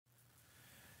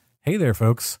Hey there,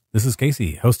 folks. This is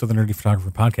Casey, host of the Nerdy Photographer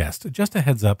Podcast. Just a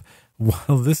heads up,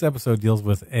 while this episode deals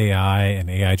with AI and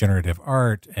AI generative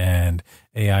art and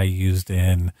AI used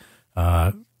in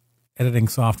editing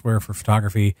software for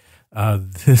photography,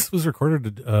 this was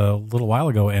recorded a little while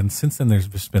ago, and since then there's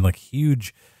just been like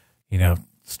huge,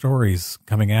 stories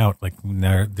coming out. Like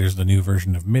there's the new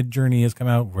version of Midjourney has come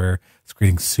out where it's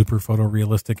creating super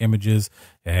photorealistic images,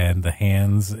 and the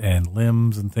hands and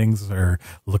limbs and things are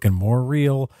looking more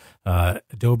real.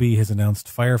 Adobe has announced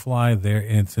Firefly.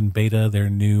 It's in beta, their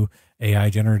new AI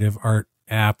generative art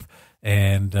app.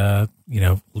 And,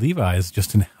 Levi's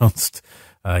just announced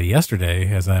yesterday,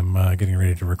 as I'm getting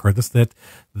ready to record this, that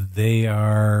they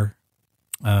are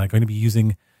going to be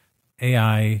using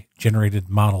AI generated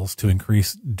models to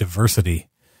increase diversity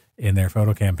in their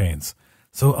photo campaigns.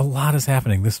 So a lot is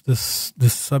happening. This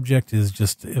subject is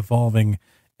just evolving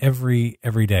every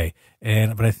day.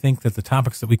 But I think that the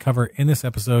topics that we cover in this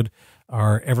episode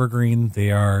are evergreen. They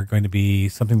are going to be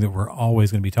something that we're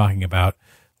always going to be talking about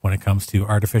when it comes to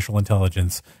artificial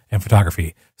intelligence and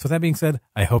photography. So that being said,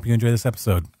 I hope you enjoy this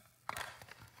episode.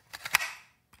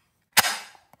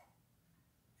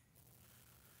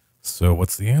 So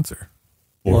what's the answer?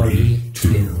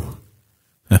 42.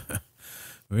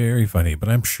 Very funny, but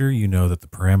I'm sure you know that the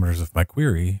parameters of my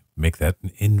query make that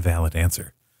an invalid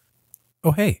answer.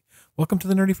 Oh, hey, welcome to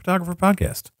the Nerdy Photographer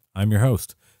Podcast. I'm your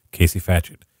host, Casey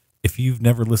Fatchett. If you've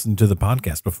never listened to the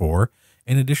podcast before,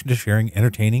 in addition to sharing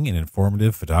entertaining and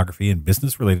informative photography and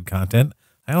business-related content,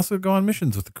 I also go on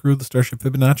missions with the crew of the Starship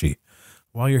Fibonacci.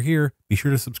 While you're here, be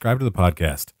sure to subscribe to the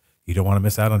podcast. You don't want to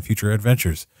miss out on future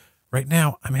adventures. Right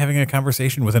now, I'm having a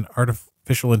conversation with an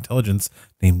artificial intelligence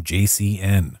named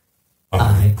JCN.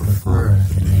 I prefer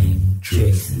the name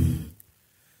Jason.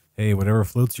 Hey, whatever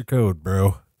floats your code,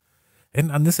 bro. And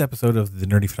on this episode of the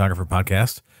Nerdy Photographer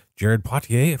Podcast, Jared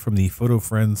Poitier from the Photo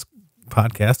Friends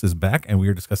podcast is back, and we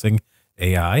are discussing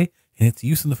AI and its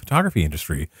use in the photography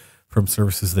industry, from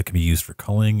services that can be used for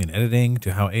culling and editing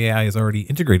to how AI is already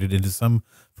integrated into some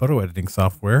photo editing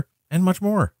software, and much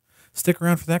more. Stick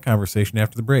around for that conversation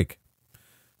after the break.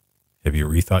 Have you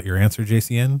rethought your answer,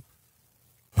 JCN?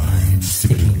 I'm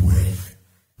sticking with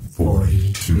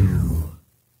 42.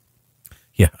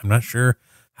 Yeah, I'm not sure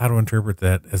how to interpret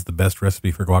that as the best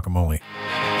recipe for guacamole.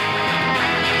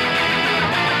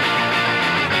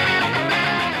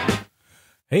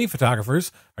 Hey,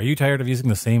 photographers, are you tired of using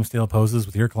the same stale poses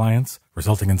with your clients,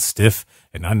 resulting in stiff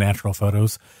and unnatural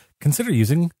photos? Consider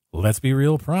using Let's Be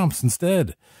Real prompts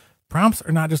instead. Prompts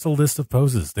are not just a list of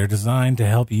poses. They're designed to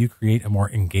help you create a more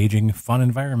engaging, fun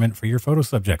environment for your photo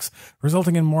subjects,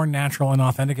 resulting in more natural and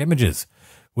authentic images.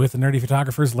 With the Nerdy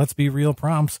Photographer's Let's Be Real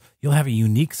prompts, you'll have a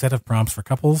unique set of prompts for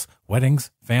couples,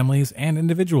 weddings, families, and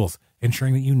individuals,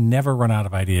 ensuring that you never run out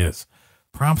of ideas.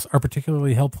 Prompts are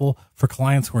particularly helpful for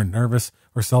clients who are nervous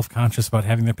or self-conscious about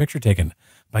having their picture taken.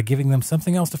 By giving them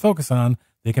something else to focus on,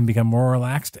 they can become more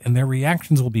relaxed, and their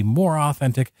reactions will be more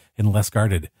authentic and less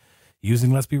guarded.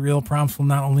 Using Let's Be Real prompts will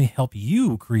not only help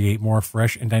you create more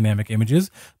fresh and dynamic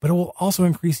images, but it will also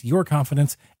increase your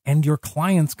confidence and your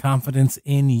client's confidence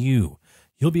in you.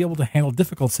 You'll be able to handle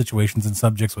difficult situations and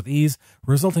subjects with ease,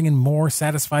 resulting in more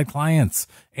satisfied clients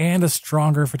and a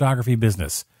stronger photography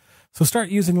business. So start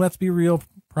using Let's Be Real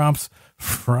prompts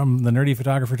from the Nerdy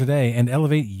Photographer today and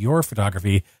elevate your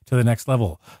photography to the next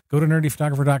level. Go to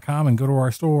nerdyphotographer.com and go to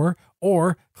our store,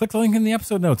 or click the link in the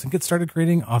episode notes and get started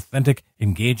creating authentic,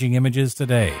 engaging images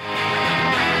today.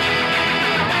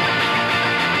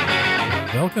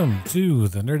 Welcome to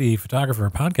the Nerdy Photographer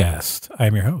Podcast. I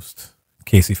am your host,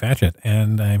 Casey Fatchett,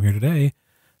 and I am here today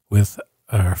with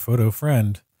our photo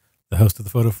friend, the host of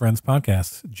the Photo Friends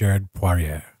Podcast, Jared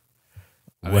Poitier.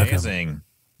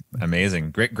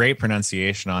 Amazing. Great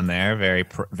pronunciation on there.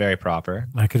 Very proper.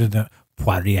 I could have done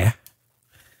Poirier.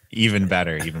 Even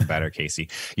better, Casey.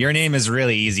 Your name is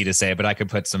really easy to say, but I could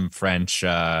put some French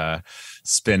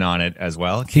spin on it as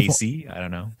well. Casey, I don't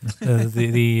know.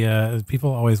 the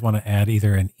people always want to add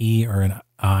either an E or an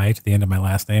I to the end of my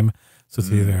last name. So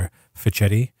it's either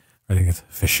Fichetti or I think it's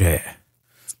Fichet.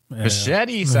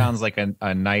 Fichetti sounds like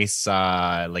a nice,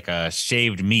 like a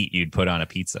shaved meat you'd put on a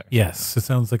pizza. Yes, it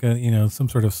sounds like some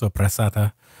sort of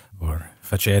soppressata or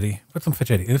Fichetti. Put some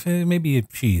Fichetti. If it may be a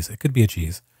cheese, it could be a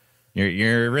cheese.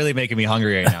 You're really making me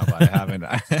hungry right now, but I haven't.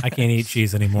 I can't eat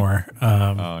cheese anymore.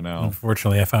 Oh no!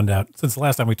 Unfortunately, I found out since the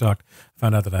last time we talked,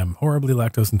 that I'm horribly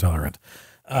lactose intolerant.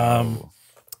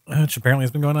 Which apparently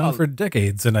has been going on for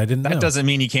decades, and I didn't know. That doesn't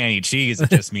mean you can't eat cheese. It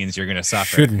just means you're going to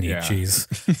suffer. Shouldn't eat cheese.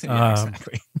 Yeah,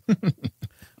 exactly.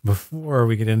 Before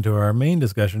we get into our main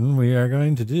discussion, we are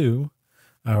going to do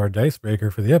our dice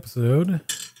breaker for the episode.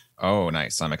 Oh,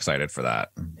 nice. I'm excited for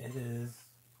that. It is.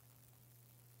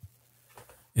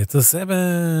 It's a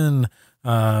 7,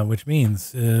 which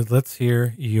means let's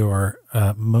hear your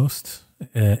most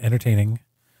entertaining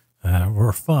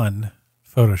or fun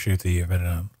photo shoot that you've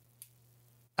been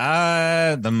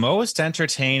on. The most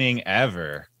entertaining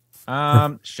ever.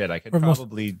 Shit, I could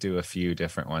probably do a few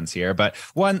different ones here, but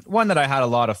one that I had a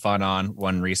lot of fun on,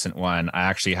 one recent one, I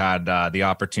actually had the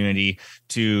opportunity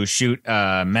to shoot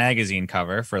a magazine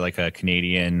cover for like a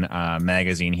Canadian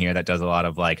magazine here that does a lot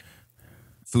of like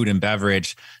food and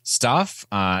beverage stuff.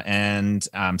 And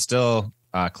I'm still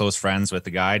close friends with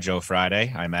the guy, Joe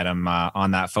Friday. I met him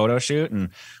on that photo shoot and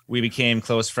we became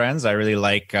close friends. I really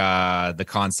like the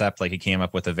concept. Like he came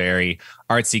up with a very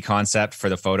artsy concept for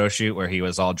the photo shoot where he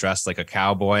was all dressed like a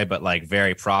cowboy, but like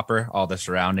very proper. All the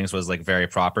surroundings was like very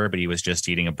proper, but he was just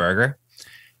eating a burger.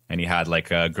 And he had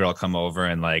like a girl come over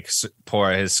and like pour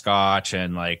his scotch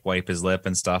and like wipe his lip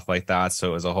and stuff like that. So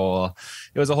it was a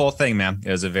whole thing, man.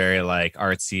 It was a very like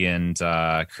artsy and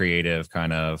creative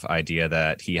kind of idea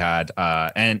that he had.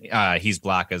 And he's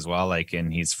black as well. Like,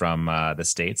 and he's from the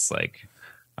States, like,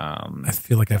 I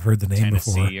feel like I've heard the name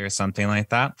Tennessee before or something like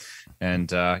that.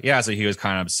 And yeah, so he was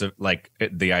kind of like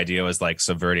the idea was like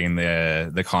subverting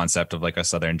the concept of like a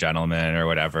Southern gentleman or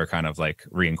whatever, kind of like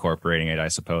reincorporating it, I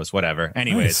suppose, whatever.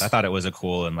 Anyways, Nice. I thought it was a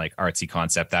cool and like artsy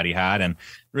concept that he had and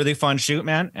really fun shoot,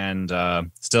 man. And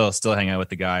still hang out with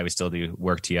the guy. We still do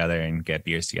work together and get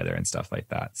beers together and stuff like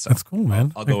that. So that's cool,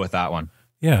 man. I'll go with that one.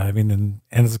 Yeah, I mean, and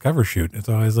it's a cover shoot. It's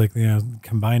always like, you know,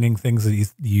 combining things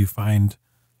that you find,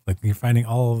 like you're finding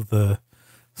all of the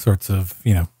sorts of,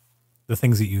 you know, the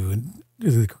things that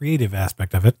the creative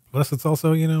aspect of it. Plus it's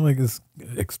also, you know, like this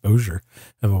exposure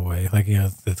of a way, like, you know,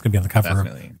 it's going to be on the cover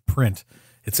Definitely. of print.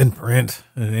 It's in print.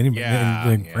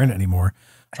 Print anymore.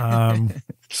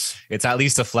 It's at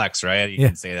least a flex, right? You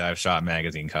can say that I've shot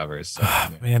magazine covers. So,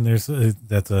 Man, that's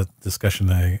a discussion.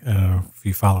 I don't know if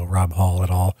you follow Rob Hall at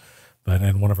all, but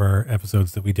in one of our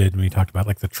episodes that we did, we talked about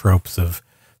like the tropes of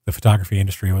the photography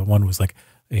industry. One was like,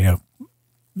 you know,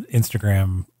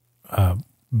 Instagram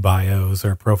bios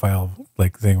or profile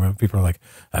like thing where people are like,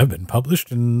 I've been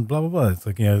published and blah blah blah. It's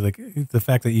like, you know, like the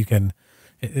fact that you can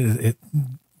it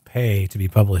pay to be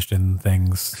published in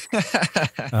things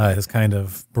has kind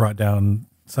of brought down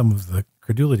some of the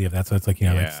credulity of that. So it's like, you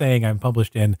know, like saying I'm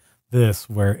published in this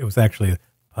where it was actually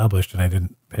published and I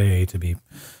didn't pay to be,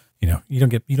 you know, you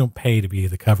don't pay to be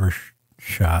the cover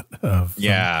shot of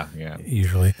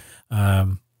usually.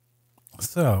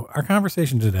 So our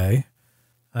conversation today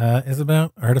is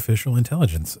about artificial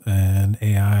intelligence and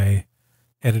AI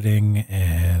editing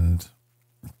and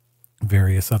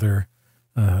various other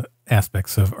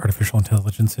aspects of artificial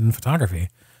intelligence in photography.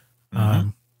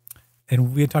 And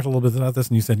we had talked a little bit about this,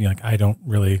 and you said, you know, like, I don't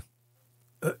really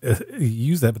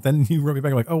use that. But then you wrote me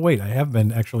back like, oh, wait, I have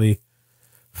been actually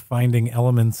finding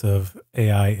elements of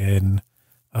AI in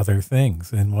other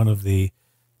things. And one of the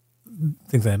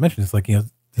things that I mentioned is like, you know,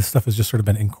 this stuff has just sort of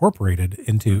been incorporated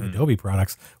into Adobe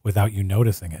products without you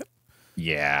noticing it.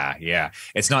 Yeah.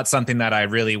 It's not something that I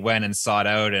really went and sought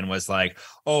out and was like,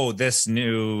 oh, this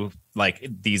new, like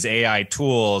these AI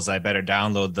tools, I better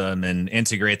download them and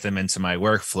integrate them into my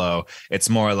workflow. It's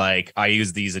more like I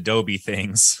use these Adobe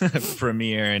things,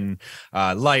 Premiere and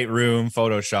Lightroom,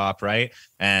 Photoshop, right?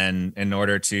 And in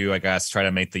order to, I guess, try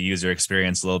to make the user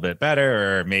experience a little bit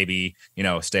better, or maybe, you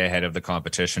know, stay ahead of the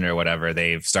competition or whatever,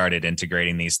 they've started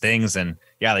integrating these things. And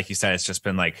yeah, like you said, it's just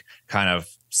been like kind of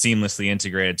seamlessly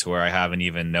integrated to where I haven't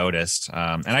even noticed.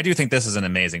 And I do think this is an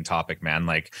amazing topic, man.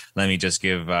 Like, let me just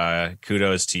give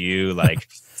kudos to you. Like,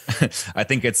 I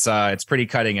think it's pretty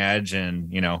cutting edge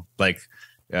and, you know, like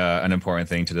an important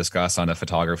thing to discuss on a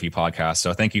photography podcast.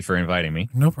 So thank you for inviting me.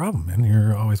 No problem, man.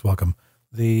 You're always welcome.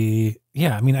 I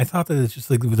mean, I thought that it's just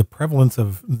like the prevalence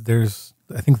of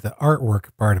I think the artwork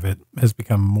part of it has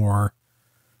become more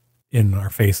in our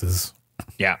faces.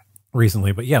 Yeah.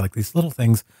 Recently, but yeah, like these little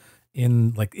things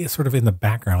in like it's sort of in the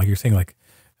background, like you're saying, like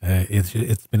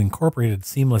it's been incorporated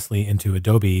seamlessly into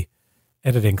Adobe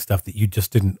editing stuff that you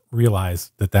just didn't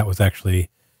realize that was actually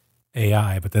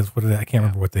AI. But that's what I can't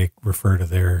remember what they refer to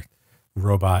their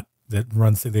robot that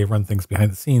they run things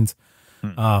behind the scenes.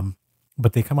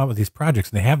 But they come out with these projects,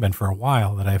 and they have been for a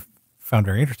while, that I've found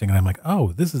very interesting. And I'm like,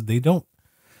 oh, there's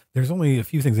only a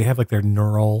few things. They have like their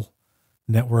neural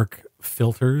network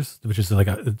filters, which is like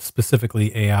a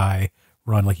specifically AI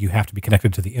run. Like you have to be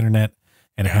connected to the internet,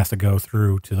 and it has to go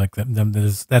through to like them.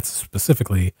 That's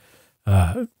specifically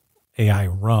AI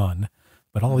run.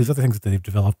 But all these other things that they've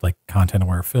developed, like content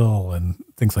aware fill and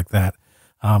things like that.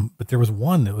 But there was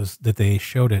one that they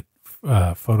showed at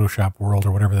Photoshop World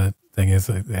or whatever that thing is,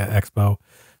 the expo,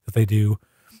 that they do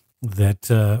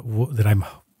that I'm,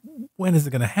 when is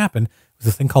it going to happen? It was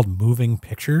this thing called moving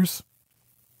pictures.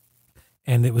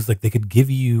 And it was like, they could give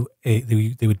you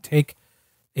they would take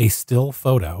a still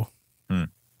photo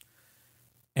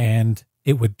and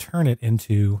it would turn it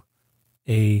into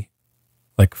a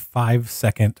like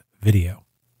 5-second video.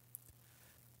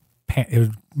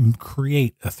 It would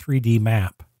create a 3D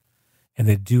map and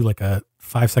they'd do like a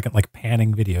 5-second like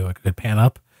panning video. It could pan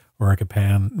up or it could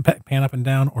pan up and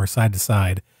down or side to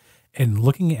side. And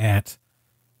looking at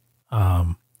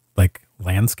like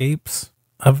landscapes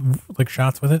of like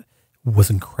shots with it was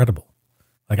incredible.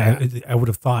 Like I would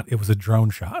have thought it was a drone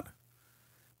shot.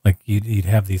 Like you'd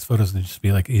have these photos and just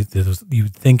be like, you'd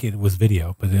think it was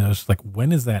video, but it was just like,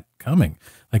 when is that coming?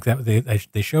 Like that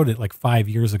they showed it like 5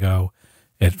 years ago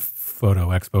at Photo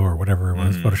Expo or whatever it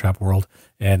was, Photoshop World,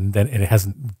 and then it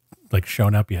hasn't like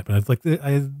shown up yet. But it's like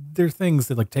there are things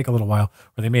that like take a little while,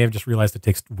 or they may have just realized it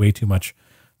takes way too much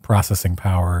processing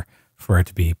power for it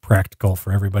to be practical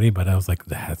for everybody. But I was like,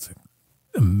 that's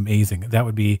amazing. That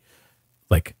would be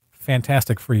like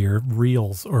fantastic for your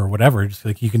reels or whatever. Just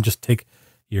like you can just take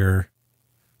your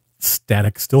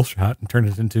static still shot and turn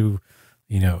it into,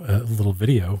 you know, a little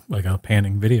video, like a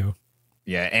panning video.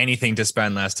 Yeah, anything to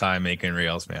spend less time making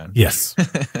reels, man. Yes,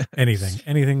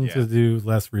 anything to do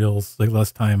less reels, like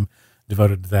less time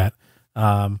devoted to that.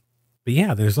 But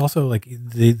yeah, there's also like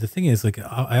the thing is like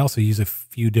I also use a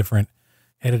few different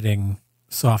editing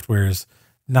softwares,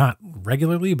 not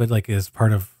regularly, but like as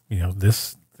part of, you know,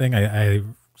 this thing, I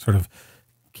sort of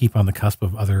keep on the cusp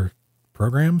of other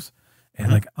programs.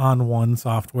 And like On One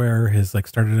software has like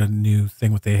started a new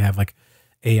thing with, they have like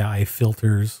AI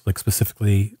filters, like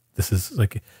specifically this is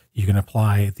like you can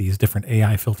apply these different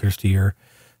AI filters to your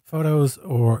photos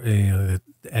or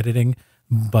editing,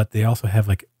 but they also have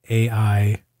like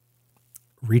AI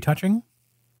retouching.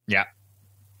 Yeah.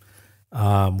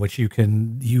 Which you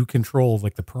control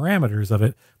like the parameters of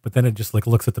it, but then it just like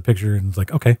looks at the picture and is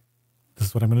like, okay, this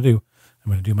is what I'm going to do.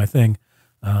 I'm going to do my thing.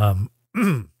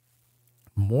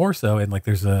 More so, and like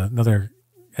there's another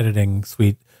editing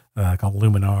suite called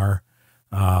Luminar.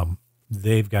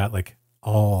 They've got like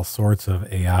all sorts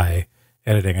of AI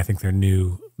editing. I think their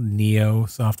new Neo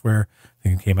software, I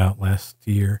think it came out last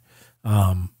year,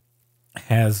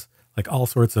 has like all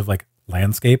sorts of like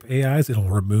landscape AIs. It'll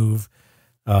remove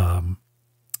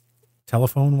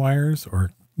telephone wires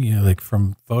or, you know, like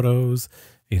from photos,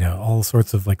 you know, all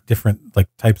sorts of like different like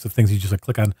types of things. You just like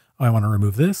click on, oh, I want to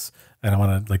remove this and I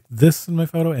want to like this in my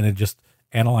photo. And it just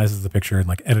analyzes the picture and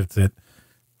like edits it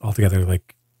all together,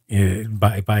 like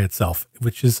by itself,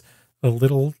 which is a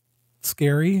little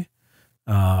scary.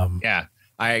 Yeah.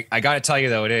 I got to tell you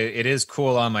though, it is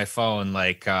cool on my phone.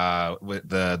 Like with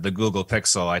the Google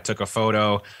Pixel, I took a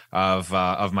photo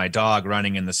of my dog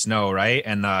running in the snow, right?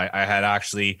 And I had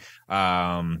actually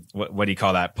what do you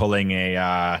call that? Pulling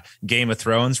a Game of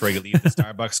Thrones where you leave the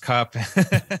Starbucks cup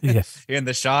in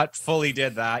the shot. Fully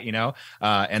did that, you know.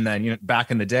 And then, you know,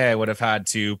 back in the day, I would have had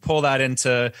to pull that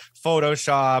into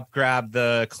Photoshop, grab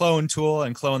the clone tool,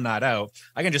 and clone that out.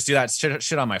 I can just do that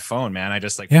shit on my phone, man. I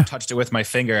just like touched it with my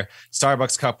finger.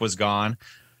 Starbucks cup was gone.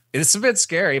 It's a bit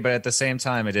scary, but at the same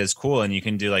time, it is cool, and you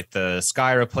can do like the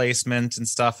sky replacement and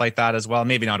stuff like that as well.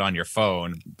 Maybe not on your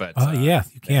phone, but yeah,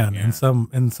 you can. Yeah. In some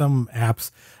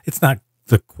apps, it's not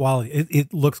the quality.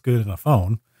 It looks good in a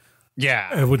phone.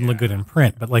 Yeah, it wouldn't look good in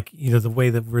print, but like, you know, the way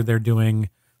that they're doing,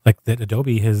 like that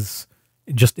Adobe has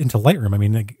just into Lightroom. I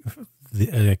mean,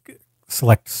 like,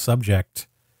 select subject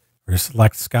or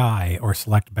select sky or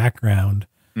select background.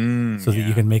 So that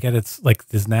you can make edits, like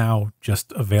is now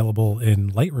just available in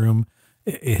Lightroom.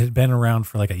 It had been around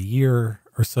for like a year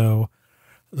or so.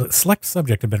 The select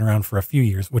subject had been around for a few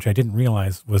years, which I didn't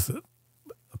realize was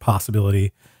a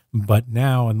possibility. But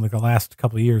now in like the last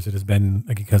couple of years, it has been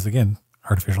like, because again,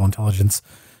 artificial intelligence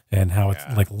and how it's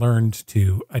like learned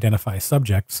to identify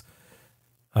subjects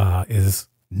is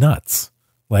nuts.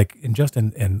 Like in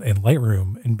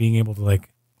Lightroom and being able to like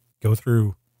go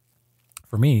through,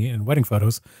 for me in wedding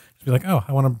photos, just be like, oh,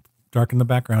 I want to darken the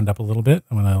background up a little bit.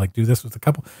 I want to like do this with a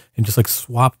couple and just like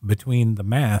swap between the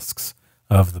masks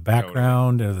of the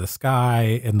background and the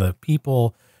sky and the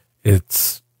people.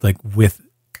 It's like with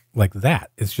like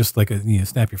that. It's just like you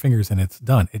snap your fingers and it's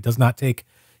done. It does not take,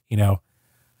 you know,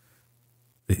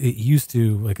 it used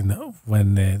to like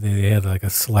when they had like a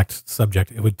select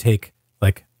subject, it would take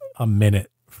like a minute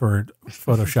for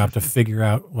Photoshop to figure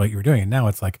out what you were doing. And now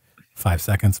it's like 5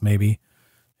 seconds maybe.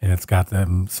 And it's got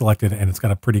them selected, and it's got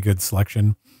a pretty good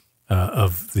selection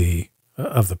of the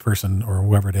person or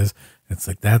whoever it is. It's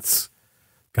like that's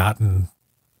gotten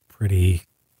pretty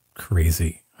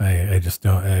crazy. I just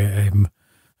don't.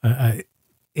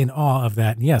 in awe of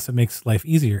that. And yes, it makes life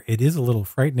easier. It is a little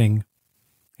frightening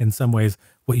in some ways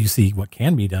what you see, what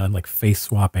can be done, like face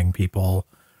swapping people,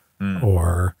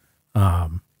 or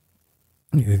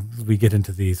we get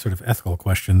into these sort of ethical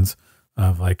questions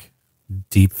of like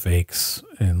deep fakes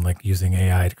and like using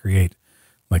AI to create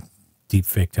like deep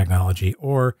fake technology,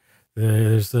 or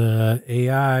there's a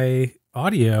AI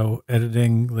audio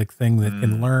editing like thing that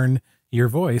can learn your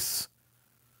voice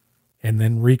and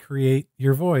then recreate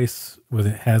your voice with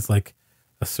it has like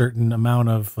a certain amount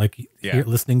of like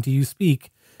listening to you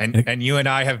speak. And you and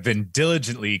I have been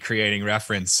diligently creating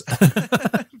reference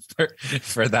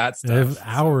for that stuff. I have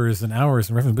hours and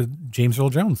hours in reference, but James Earl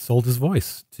Jones sold his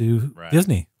voice to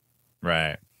Disney.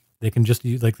 Right. They can just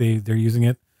use like they're using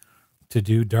it to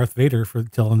do Darth Vader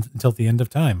until the end of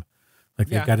time. Like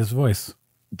they've got his voice.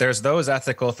 There's those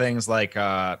ethical things like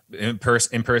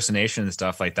impersonation and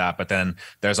stuff like that. But then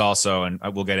there's also, and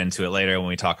we'll get into it later when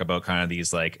we talk about kind of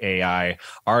these like AI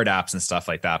art apps and stuff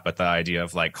like that. But the idea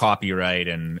of like copyright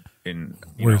and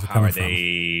how are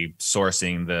they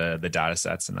sourcing the data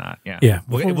sets and that? Yeah.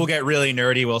 We'll get really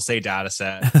nerdy. We'll say data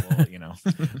set.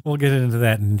 We'll get into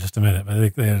that in just a minute. But I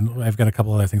think I've got a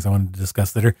couple other things I wanted to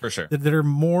discuss that are for sure that are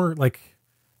more like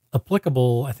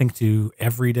applicable, I think, to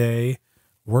everyday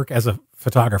work as a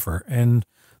photographer. And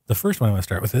the first one I want to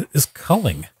start with is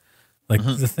culling. Like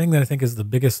the thing that I think is the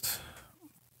biggest,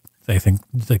 I think,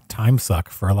 like time suck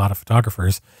for a lot of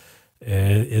photographers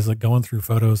is like going through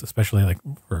photos, especially like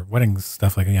for weddings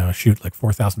stuff, like, shoot like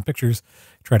 4,000 pictures,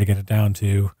 try to get it down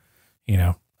to,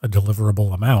 a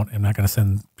deliverable amount. I'm not going to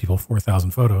send people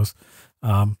 4,000 photos.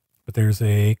 But there's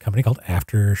a company called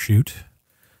Aftershoot,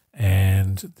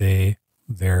 and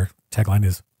their tagline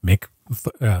is make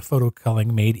photo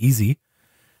culling made easy.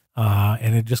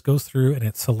 And it just goes through and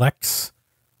it selects,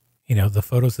 the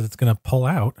photos that it's going to pull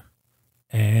out,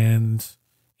 and,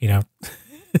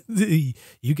 you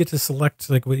get to select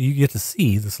like what you get to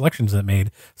see the selections that it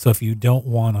made. So if you don't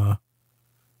want to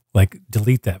like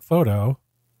delete that photo,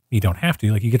 you don't have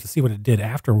to, like, you get to see what it did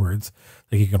afterwards.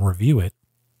 Like you can review it,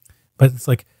 but it's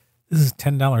like, this is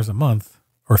 $10 a month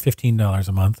or $15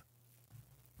 a month.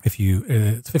 It's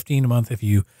 $15 a month if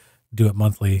you do it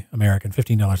monthly American,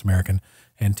 $15 American,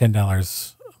 and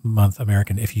 $10 a month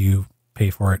American if you pay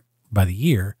for it by the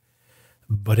year.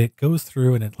 But it goes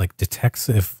through and it like detects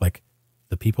if like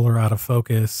the people are out of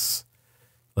focus,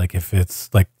 like if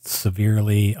it's like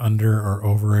severely under or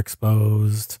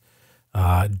overexposed,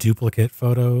 duplicate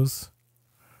photos.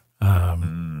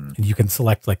 And you can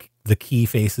select like the key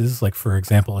faces. Like, for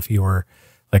example, if you were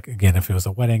like, again, if it was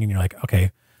a wedding and you're like,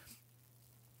 okay,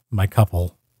 my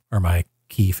couple or my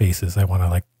key faces I want to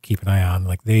like keep an eye on,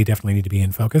 like they definitely need to be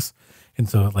in focus. And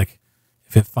so like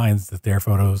if it finds that their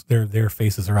photos, their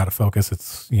faces are out of focus,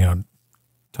 it's,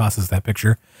 tosses that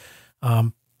picture.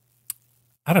 I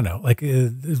don't know, like, I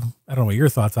don't know what your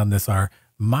thoughts on this are.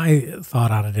 My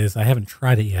thought on it is, I haven't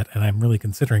tried it yet and I'm really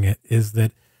considering it, is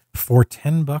that for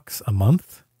 $10 a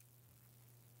month,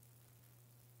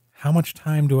 how much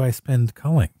time do I spend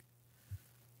culling?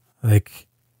 Like,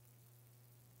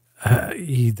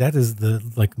 that is the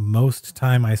like most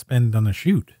time I spend on a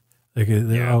shoot. Like,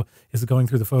 is going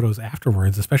through the photos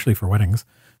afterwards, especially for weddings,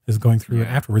 is going through it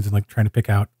afterwards and like trying to pick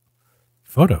out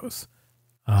photos.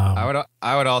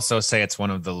 I would also say it's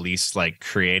one of the least like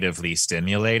creatively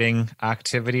stimulating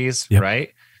activities,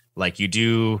 right? Like you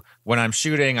do when I'm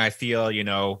shooting, I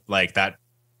feel, like that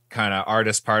kind of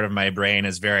artist part of my brain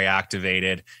is very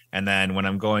activated. And then when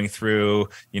I'm going through,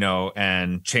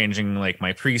 and changing like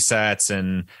my presets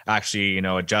and actually,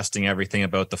 adjusting everything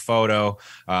about the photo,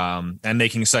 and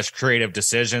making such creative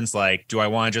decisions, like, do I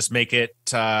want to just make it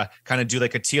kind of do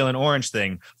like a teal and orange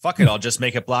thing? Fuck it, I'll just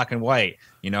make it black and white.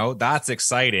 That's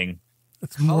exciting.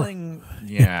 It's culling, more,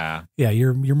 yeah.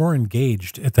 You're more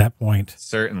engaged at that point.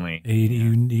 Certainly,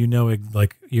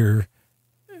 like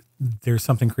there's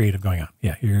something creative going on.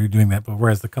 Yeah, you're doing that. But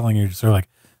whereas the culling, you're just sort of like,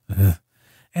 ugh.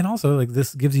 And also like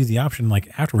this gives you the option like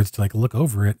afterwards to like look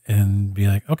over it and be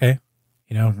like, okay,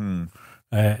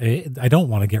 I don't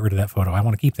want to get rid of that photo. I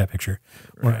want to keep that picture.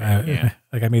 Right,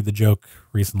 like I made the joke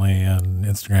recently on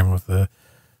Instagram with a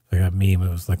meme. It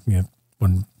was like,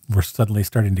 when we're suddenly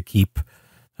starting to keep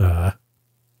out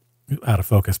of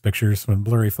focus pictures, when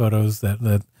blurry photos,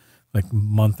 that like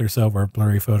month or so where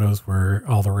blurry photos were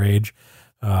all the rage.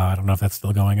 I don't know if that's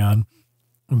still going on,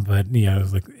 but it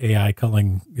was like AI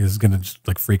culling is going to just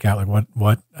like freak out. Like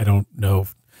what? I don't know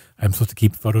if I'm supposed to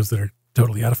keep photos that are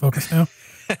totally out of focus now.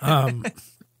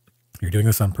 You're doing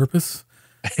this on purpose.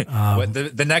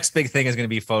 The next big thing is going to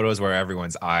be photos where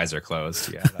everyone's eyes are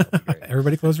closed. Yeah, that'll be great.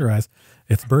 Everybody close your eyes.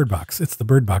 It's Bird Box. It's the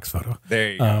Bird Box photo.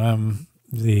 There you go.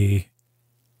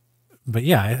 but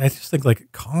yeah, I just think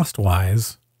like cost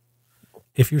wise,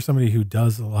 if you're somebody who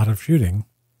does a lot of shooting,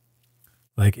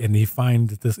 like, and you find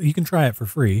that this, you can try it for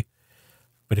free,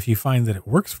 but if you find that it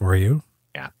works for you,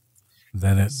 Yeah.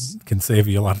 then it can save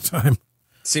you a lot of time.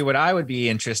 See, what I would be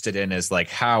interested in is like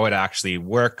how it actually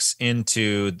works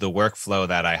into the workflow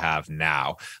that I have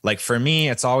now. Like for me,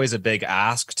 it's always a big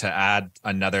ask to add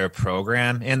another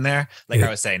program in there. Like Yeah. I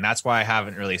was saying, that's why I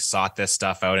haven't really sought this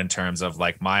stuff out in terms of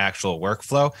like my actual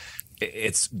workflow.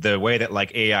 It's the way that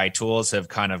like AI tools have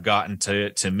kind of gotten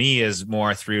to me is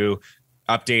more through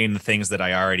updating the things that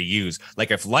I already use. Like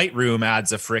if Lightroom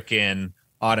adds a freaking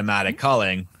automatic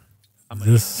culling, I'm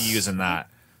going to be using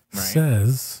that. Right?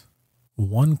 Says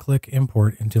one-click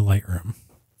import into Lightroom.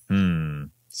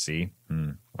 See?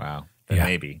 Wow. Then Yeah.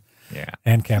 maybe. Yeah.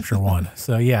 And Capture One.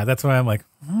 So yeah, that's why I'm like,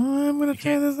 oh, I'm going to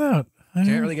try this out.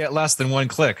 Can't really get less than one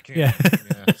click. can you? Yeah.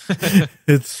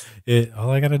 Yeah. All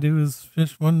I got to do is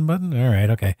push one button. All right.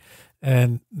 Okay.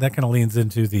 And that kind of leans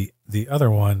into the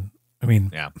other one. I mean,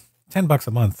 Yeah. $10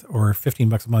 a month or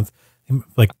 $15 a month,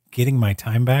 like getting my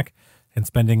time back and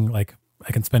spending like,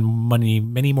 I can spend money,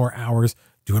 many more hours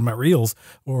doing my reels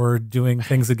or doing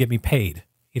things that get me paid,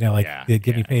 you know, like Yeah, that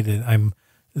get me paid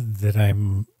that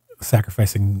I'm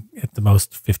sacrificing at the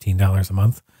most $15 a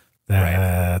month.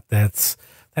 That's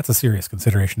a serious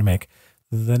consideration to make.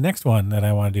 The next one that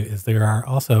I want to do is there are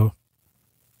also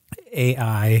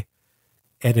AI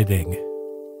editing.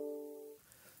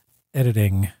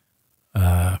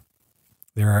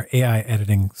 There are AI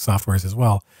editing softwares as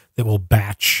well that will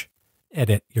batch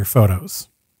edit your photos.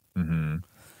 Mm-hmm.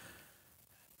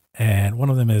 And one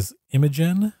of them is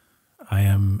Imagen,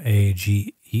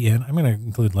 IMAGEN. I'm going to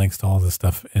include links to all this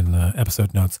stuff in the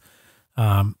episode notes.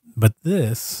 But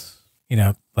this, you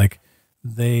know, like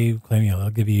they claim, you know, they'll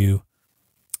give you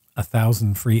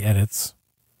 1,000 free edits.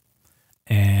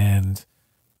 And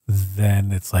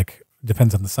then it's like,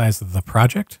 depends on the size of the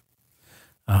project.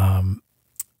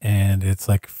 And it's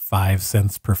like 5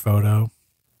 cents per photo,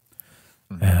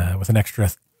 with an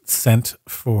extra cent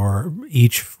for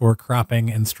each for cropping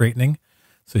and straightening.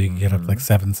 So you can get up to like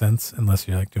 7 cents unless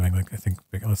you're like doing like, I think,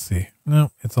 let's see.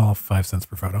 No, it's all 5 cents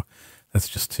per photo. That's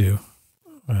just to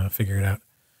figure it out,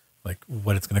 like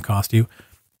what it's going to cost you.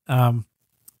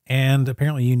 And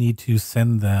apparently you need to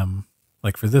send them,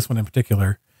 like for this one in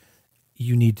particular,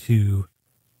 you need to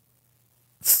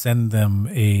send them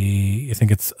I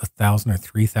think it's 1,000 or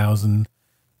 3,000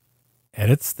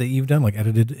 edits that you've done, like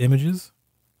edited images,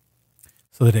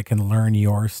 so that it can learn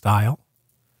your style.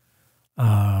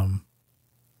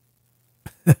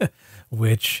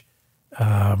 Which,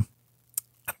 I don't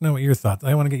know what your thoughts.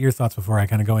 I want to get your thoughts before I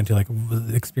kind of go into like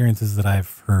the experiences that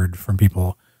I've heard from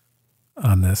people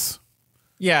on this.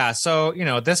 Yeah, so you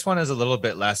know, this one is a little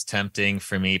bit less tempting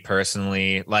for me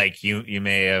personally. Like you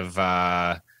may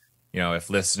have you know, if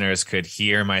listeners could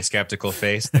hear my skeptical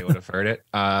face, they would have heard it.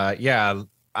 Yeah,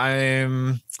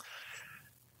 I'm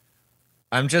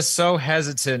just so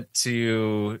hesitant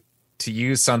to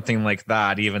use something like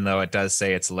that, even though it does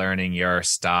say it's learning your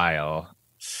style.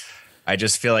 I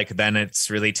just feel like then it's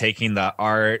really taking the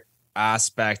art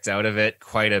aspect out of it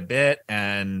quite a bit,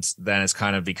 and then it's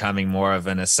kind of becoming more of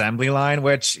an assembly line,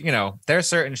 which, you know, there are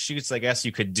certain shoots I guess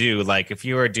you could do. Like if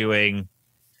you were doing,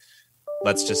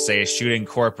 let's just say, shooting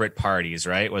corporate parties,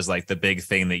 right, was like the big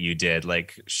thing that you did,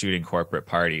 like shooting corporate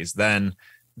parties, then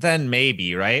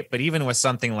maybe, right? But even with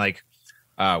something like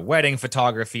wedding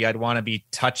photography, I'd want to be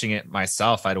touching it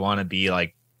myself. I'd want to be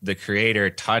like, the creator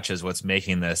touch is what's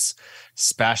making this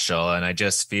special. And I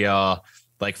just feel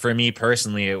like for me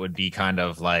personally, it would be kind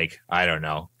of like, I don't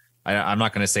know. I'm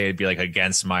not going to say it'd be like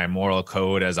against my moral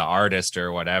code as an artist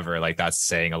or whatever. Like that's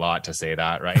saying a lot to say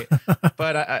that, right?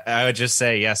 But I would just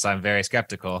say, yes, I'm very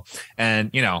skeptical. And,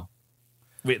 you know,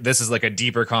 this is like a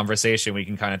deeper conversation we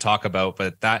can kind of talk about,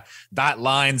 but that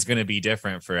line's going to be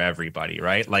different for everybody,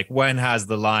 right? Like when has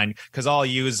the line, because I'll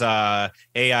use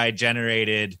AI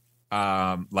generated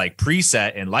like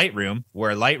preset in Lightroom,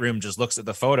 where Lightroom just looks at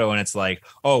the photo and it's like,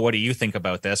 oh, what do you think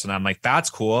about this? And I'm like, that's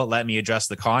cool. Let me adjust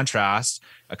the contrast,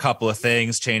 a couple of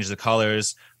things, change the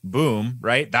colors, boom,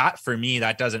 right? That for me,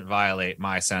 that doesn't violate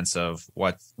my sense of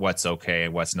what's okay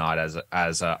and what's not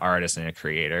as an artist and a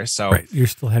creator. So right, you're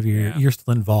still you're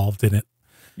still involved in it.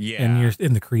 Yeah, and you're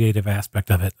in the creative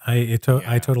aspect of it. I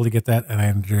totally get that, and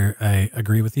I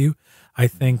agree with you. I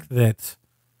think that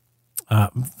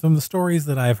from the stories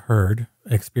that I've heard,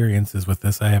 experiences with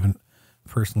this, I haven't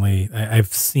personally.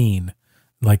 I've seen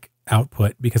like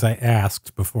output because I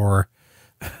asked before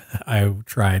I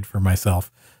tried for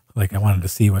myself. Like I wanted to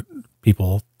see what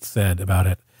people said about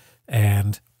it,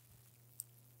 and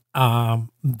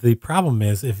The problem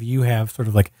is if you have sort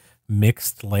of like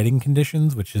mixed lighting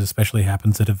conditions, which is especially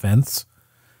happens at events,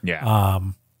 Yeah.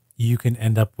 you can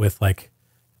end up with like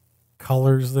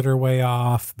colors that are way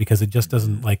off because it just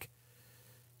doesn't like,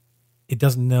 it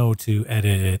doesn't know to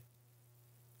edit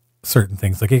certain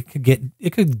things. Like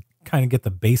it could kind of get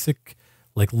the basic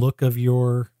like look of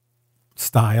your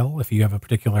style. If you have a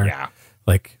particular Yeah.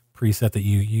 like preset that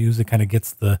you use, it kind of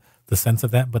gets the sense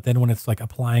of that. But then when it's like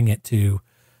applying it to,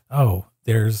 oh,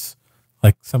 there's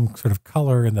like some sort of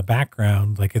color in the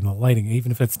background, like in the lighting,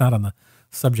 even if it's not on the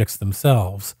subjects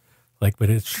themselves, like, but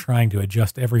it's trying to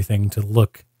adjust everything to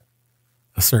look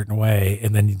a certain way.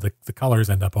 And then the colors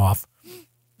end up off.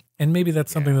 And maybe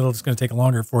that's something that'll just going to take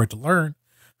longer for it to learn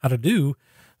how to do,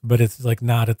 but it's like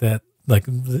not at that, like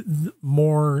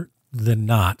more than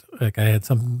not. Like I had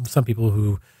some people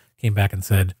who came back and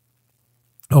said,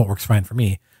 oh, it works fine for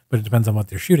me, but it depends on what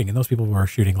they're shooting. And those people who are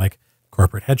shooting like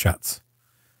corporate headshots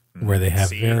where they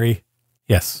have very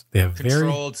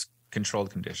controlled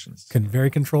conditions. Very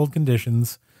controlled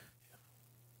conditions.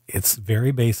 It's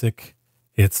very basic.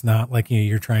 It's not like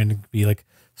you're trying to be like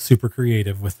super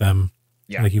creative with them.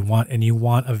 Yeah. Like you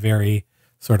want a very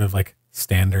sort of like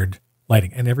standard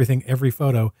lighting, and every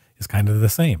photo is kind of the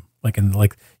same. Like, and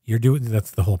like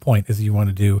that's the whole point, is you want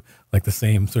to do like the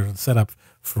same sort of setup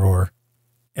for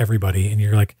everybody. And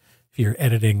you're like, if you're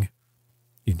editing,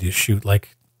 you just shoot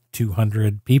like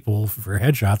 200 people for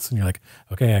headshots and you're like,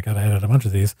 okay, I got to edit a bunch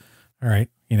of these. All right.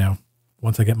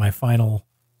 Once I get my final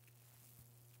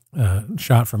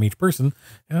shot from each person,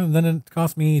 and then it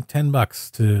cost me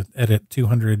 $10 to edit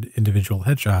 200 individual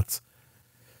headshots.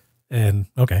 And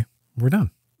okay, we're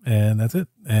done. And that's it.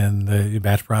 And you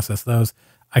batch process those.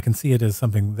 I can see it as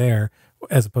something there,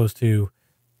 as opposed to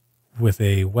with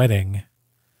a wedding,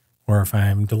 or if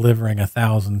I'm delivering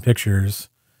 1,000 pictures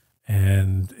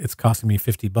and it's costing me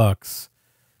 $50,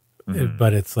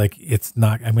 but it's like, it's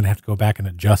not, I'm going to have to go back and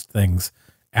adjust things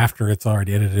after it's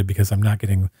already edited because I'm not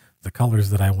getting the colors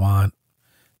that I want.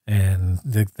 And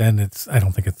then I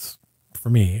don't think it's, for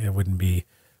me, it wouldn't be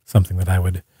something that I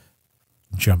would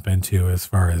jump into as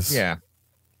far as,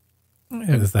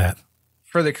 is that.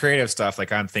 For the creative stuff,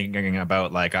 like I'm thinking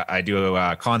about, like I do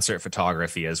concert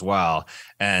photography as well.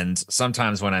 And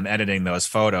sometimes when I'm editing those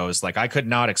photos, like I could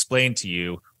not explain to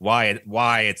you why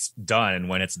it's done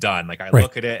when it's done. Like I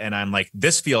look at it and I'm like,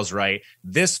 this feels right.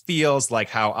 This feels like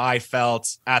how I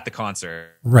felt at the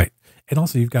concert. Right. And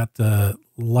also you've got the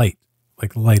light.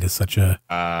 Like light is such a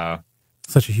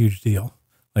huge deal.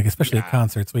 Like especially at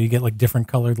concerts where you get like different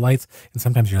colored lights, and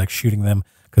sometimes you're like shooting them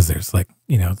because there's like,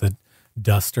 the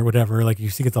dust or whatever, like you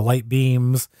get the light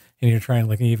beams and you're trying,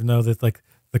 like, even though that like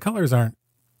the colors aren't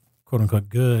quote unquote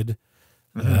good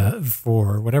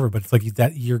for whatever, but it's like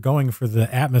that you're going for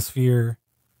the atmosphere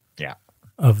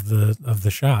of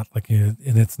the shot, like, and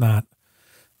it's not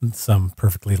some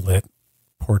perfectly lit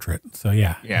portrait. So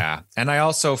and I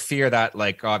also fear that,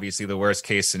 like, obviously the worst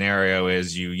case scenario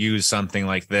is you use something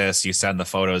like this, you send the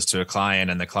photos to a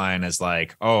client and the client is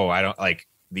like, oh, I don't like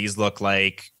these, look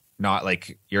like not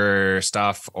like your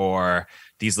stuff, or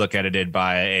these look edited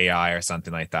by AI or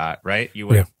something like that, right? You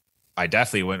would, I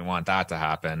definitely wouldn't want that to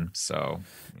happen. So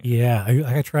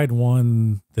I tried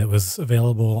one that was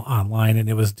available online, and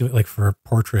it was doing like for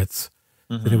portraits,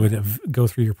 that it would go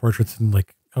through your portraits and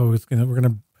like, oh, it's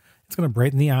gonna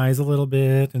brighten the eyes a little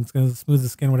bit and it's gonna smooth the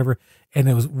skin, whatever. And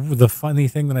it was, the funny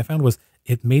thing that I found was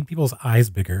it made people's eyes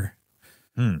bigger,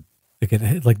 like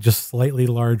it like just slightly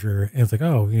larger, and it's like,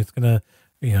 oh, it's gonna.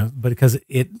 But because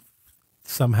it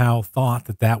somehow thought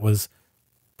that was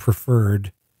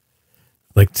preferred,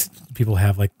 like people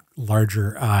have like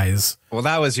larger eyes. Well,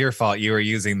 that was your fault. You were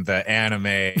using the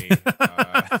anime.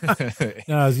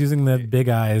 No, I was using the big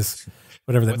eyes,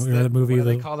 whatever that movie. What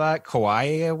do they call that?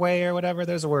 Kawaii away or whatever.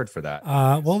 There's a word for that.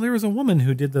 Well, there was a woman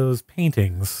who did those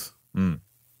paintings. They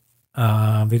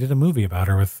did a movie about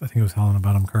her with, I think it was Helena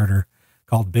Bonham Carter,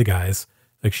 called Big Eyes.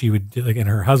 Like she would do, like, and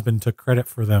her husband took credit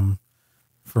for them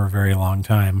for a very long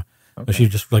time. But she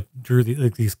just like drew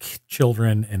these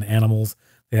children and animals.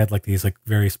 They had like these like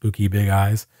very spooky big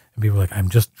eyes, and people were like, I'm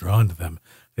just drawn to them.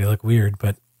 They look weird,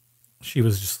 but she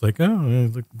was just like,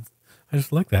 oh, I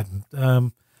just like that.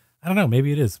 And, I don't know.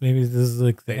 Maybe it is. Maybe this is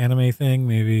like the anime thing.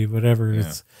 Maybe whatever.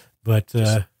 Yeah. But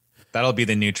that'll be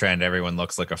the new trend. Everyone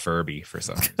looks like a Furby for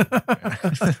some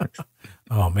reason.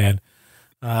 Oh man.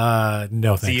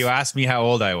 No, thanks. See, you asked me how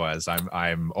old I was.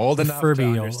 I'm old enough to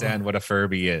understand what a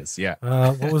Furby is. Yeah.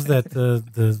 What was that?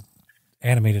 The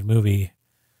animated movie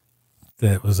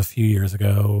that was a few years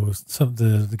ago?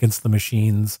 Against the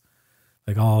machines.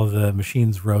 Like all of the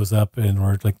machines rose up and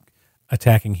were like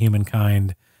attacking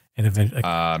humankind, and eventually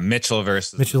Mitchell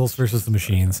versus Mitchell's versus the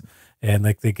Machines, and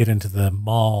like they get into the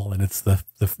mall and it's the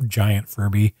giant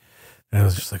Furby, and I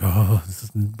was just like, oh, this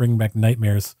is bringing back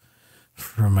nightmares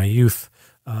from my youth.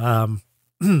 But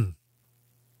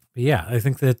yeah, I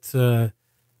think that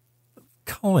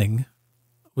culling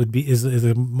is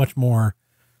a much more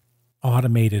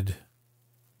automated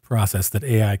process that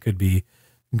AI could be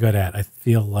good at. I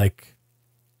feel like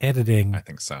editing, I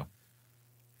think so.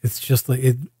 it's just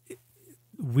like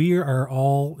we are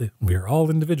all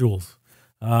individuals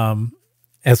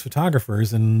as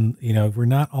photographers, and we're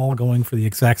not all going for the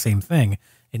exact same thing.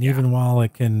 And even while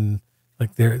it can,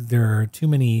 like, there are too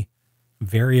many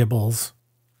variables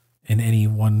in any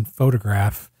one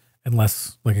photograph,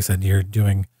 unless, like I said, you're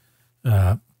doing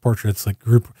portraits, like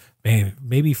group,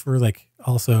 maybe for like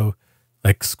also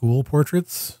like school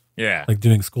portraits, like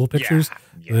doing school pictures,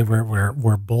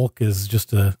 where bulk is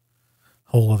just a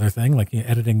whole other thing, like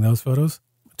editing those photos.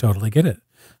 Totally get it.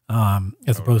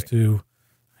 As opposed to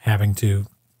having to,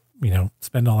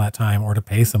 spend all that time or to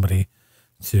pay somebody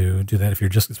to do that,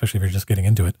 especially if you're just getting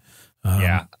into it.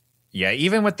 Yeah,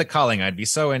 even with the culling, I'd be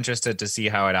so interested to see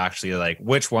how it actually, like,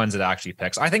 which ones it actually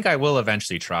picks. I think I will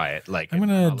eventually try it. Like, I'm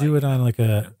gonna do it on like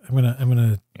I'm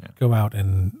gonna go out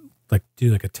and like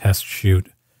do like a test shoot,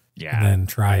 and then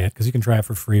try it, because you can try it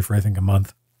for free for I think a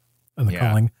month on the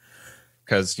culling.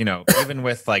 Because even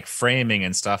with like framing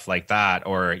and stuff like that,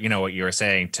 or what you were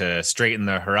saying, to straighten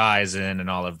the horizon and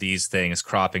all of these things,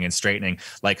 cropping and straightening,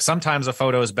 like sometimes a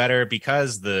photo is better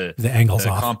because the angle's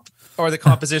off. Or the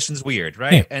composition's weird,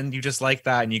 right? And you just like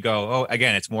that, and you go, oh,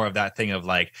 again, it's more of that thing of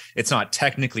like, it's not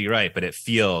technically right, but it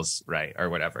feels right, or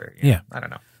whatever. I don't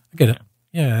know. I get it.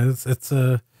 Yeah,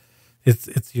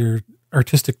 it's your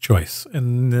artistic choice,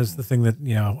 and there's the thing that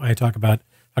I talk about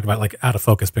like out of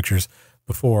focus pictures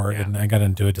before, and I got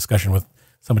into a discussion with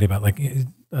somebody about like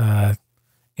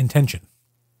intention.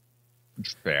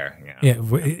 Fair,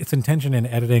 it's intention in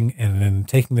editing, and then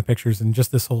taking the pictures, and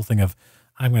just this whole thing of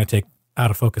I'm going to take out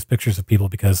of focus pictures of people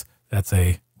because that's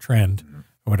a trend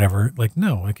or whatever. Like,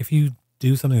 no, like if you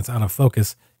do something that's out of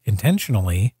focus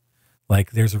intentionally,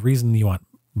 like there's a reason you want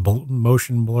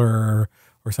motion blur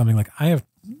or something. Like I have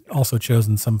also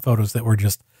chosen some photos that were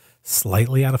just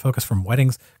slightly out of focus from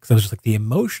weddings, because I was just like, the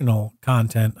emotional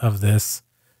content of this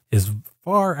is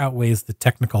far outweighs the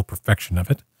technical perfection of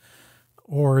it.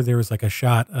 Or there was like a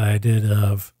shot I did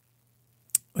of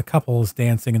a couple's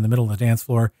dancing in the middle of the dance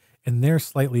floor, and they're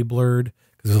slightly blurred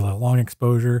because there's a long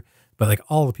exposure, but like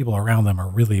all the people around them are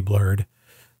really blurred.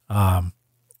 I'm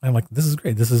like, this is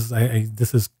great. This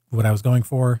is what I was going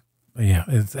for. Yeah,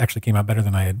 it actually came out better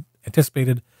than I had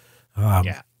anticipated.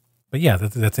 But yeah,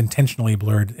 that's intentionally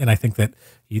blurred, and I think that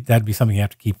that'd be something you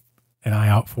have to keep an eye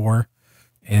out for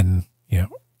in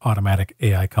automatic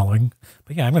AI culling.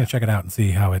 But yeah, I'm going to check it out and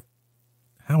see how it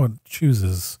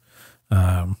chooses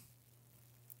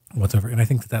what's over. And I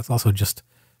think that's also just,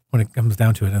 when it comes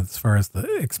down to it, as far as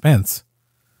the expense,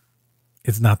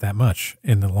 it's not that much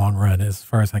in the long run, as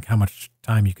far as like how much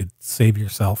time you could save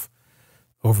yourself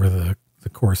over the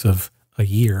course of a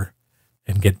year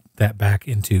and get that back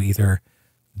into either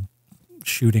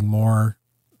shooting more,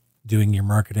 doing your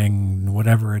marketing,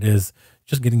 whatever it is,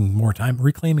 just getting more time,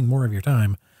 reclaiming more of your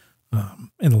time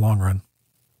in the long run.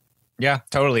 Yeah,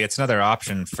 totally. It's another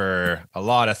option for a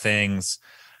lot of things.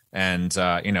 And,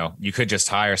 you could just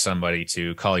hire somebody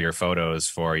to cull your photos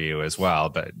for you as well,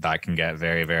 but that can get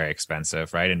very, very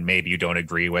expensive, right? And maybe you don't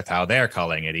agree with how they're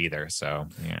culling it either. So,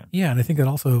 yeah. Yeah, and I think that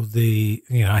also we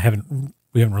haven't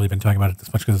really been talking about it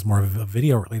this much because it's more of a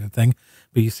video related thing,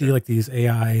 but you see like these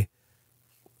AI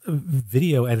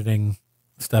video editing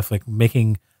stuff, like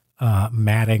making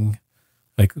matting,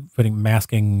 like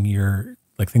masking your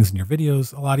like things in your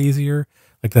videos a lot easier.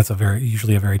 Like that's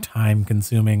usually a very time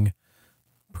consuming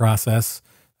process,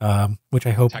 which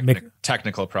I hope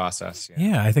technical process.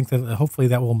 Yeah, I think that hopefully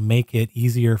that will make it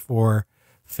easier for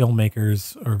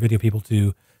filmmakers or video people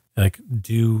to like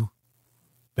do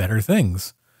better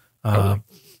things. And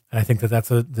I think that that's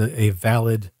a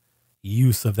valid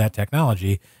use of that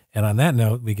technology. And on that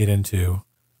note, we get into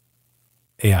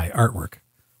AI artwork.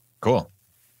 Cool.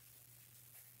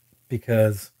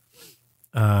 Because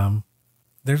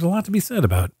there's a lot to be said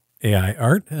about AI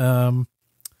art. And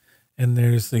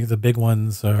there's the big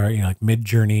ones are, like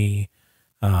Midjourney,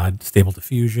 Stable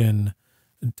Diffusion,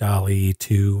 DALL-E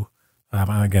 2.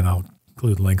 Again, I'll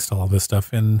include links to all this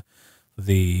stuff in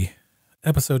the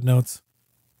episode notes.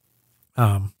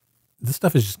 This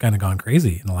stuff has just kind of gone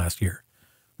crazy in the last year.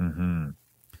 Mm-hmm.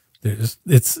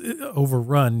 It's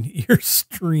overrun your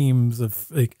streams of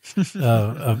like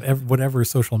whatever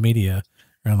social media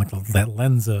around, like that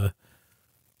Lensa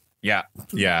Yeah.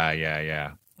 Yeah. Yeah.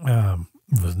 Yeah.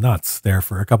 It was nuts there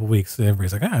for a couple weeks.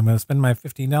 Everybody's like, I'm going to spend my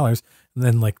 $15. And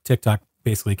then like TikTok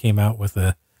basically came out with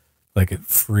like it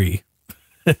free.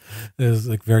 It was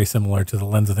like very similar to the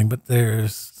Lensa thing, but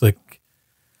there's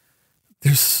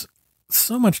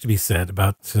so much to be said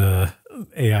about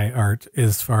AI art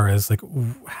as far as like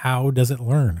how does it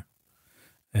learn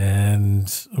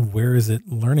and where is it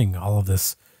learning all of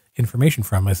this information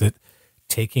from? Is it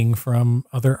taking from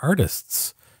other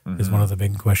artists? Is one of the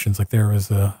big questions. Like there was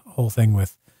a whole thing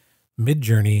with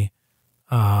Midjourney,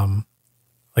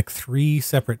 like 3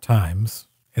 separate times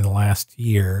in the last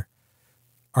year,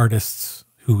 artists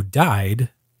who died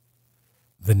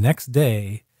the next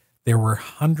day. There were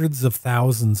hundreds of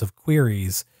thousands of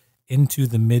queries into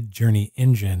the Midjourney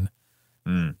engine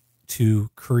to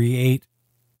create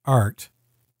art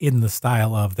in the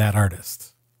style of that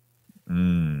artist.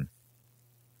 Like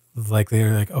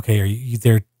they're like, okay,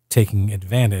 they're taking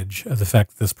advantage of the fact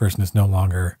that this person is no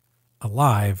longer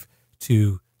alive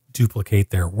to duplicate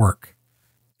their work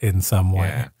in some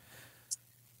way.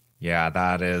 Yeah,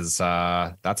 that's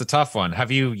a tough one.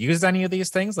 Have you used any of these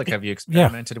things? Like, have you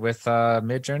experimented with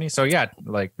Midjourney? So yeah,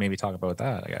 like maybe talk about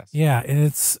that, I guess. Yeah, and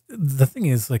it's the thing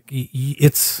is like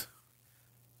it's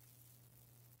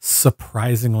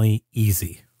surprisingly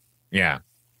easy. Yeah,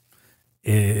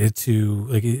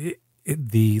 the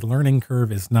learning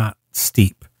curve is not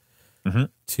steep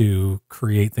to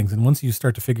create things, and once you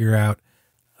start to figure out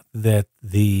that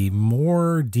the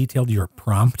more detailed your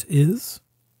prompt is.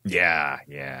 Yeah.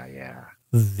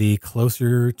 The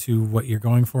closer to what you're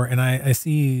going for. And I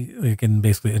see like in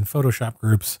Photoshop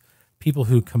groups, people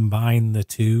who combine the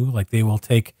two, like they will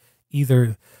take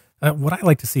either, what I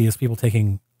like to see is people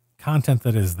taking content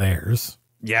that is theirs.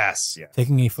 Yes.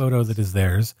 Taking a photo that is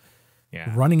theirs,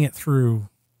 running it through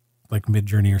like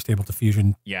Midjourney or Stable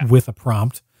Diffusion with a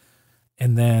prompt,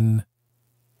 and then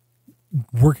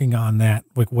working on that,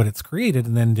 like what it's created,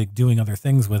 and then doing other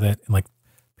things with it, and like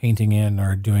painting in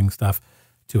or doing stuff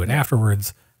to it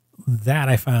afterwards. That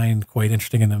I find quite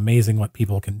interesting and amazing what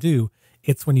people can do.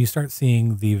 It's when you start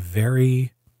seeing the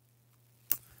very,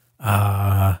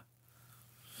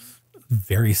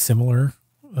 very similar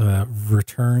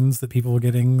returns that people are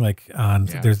getting. Like on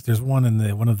there's one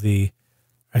in one of the,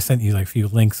 I sent you like a few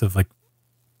links of like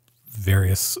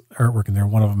various artwork in there.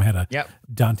 One of them had a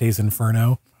Dante's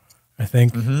Inferno, I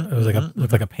think. It was like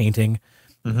looked like a painting.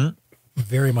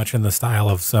 Very much in the style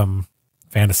of some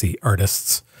fantasy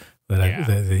artists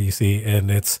that you see.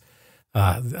 And it's,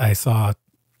 I saw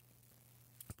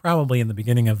probably in the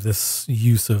beginning of this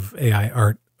use of AI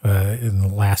art in the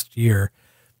last year,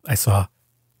 I saw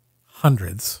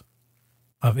hundreds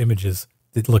of images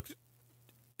that looked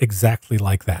exactly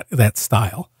like that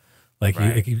style. Like,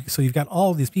 so you've got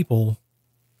all of these people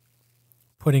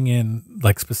putting in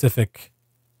like specific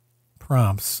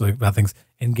prompts about things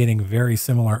and getting very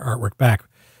similar artwork back,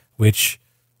 which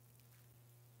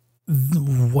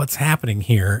what's happening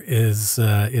here is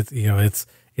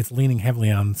it's leaning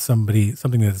heavily on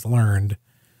something that's learned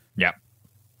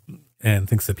and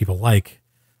things that people like,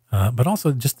 but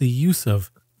also just the use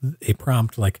of a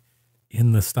prompt like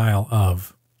in the style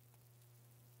of.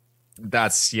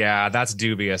 That's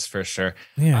dubious for sure.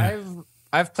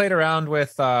 I've played around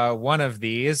with one of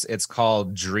these. It's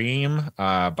called Dream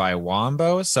by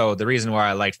Wombo. So the reason why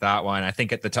I liked that one, I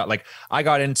think at the top, like I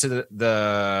got into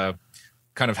the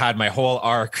kind of had my whole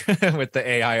arc with the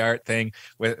AI art thing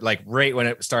with like right when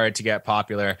it started to get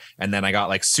popular. And then I got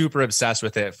like super obsessed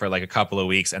with it for like a couple of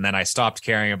weeks. And then I stopped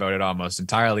caring about it almost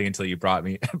entirely until you brought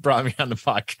me on the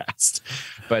podcast.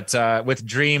 But with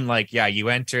Dream, like, you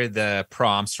enter the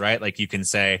prompts, right? Like you can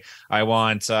say, I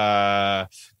want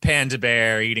panda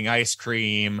bear eating ice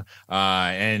cream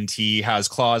and he has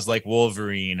claws like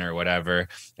Wolverine or whatever.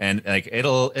 And like,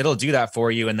 it'll do that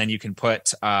for you. And then you can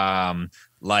put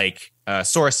like a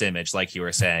source image, like you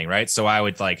were saying, right? So I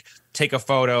would like take a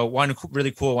photo. One really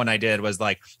cool one I did was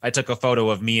like, I took a photo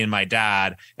of me and my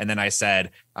dad, and then I said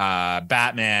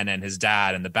Batman and his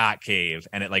dad in the Batcave,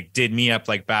 and it like did me up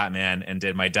like Batman and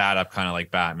did my dad up kind of like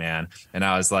Batman. And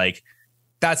I was like,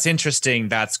 that's interesting.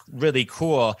 That's really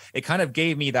cool. It kind of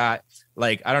gave me that,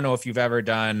 like, I don't know if you've ever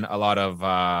done a lot of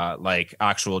like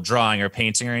actual drawing or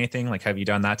painting or anything. Like, have you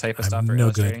done that type of stuff? Or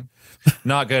illustrating?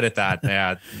 Not good at that.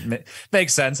 Yeah,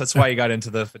 makes sense. That's why you got into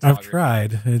the photography. I've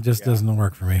tried. It just doesn't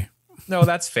work for me. No,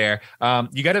 that's fair.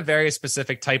 You get a very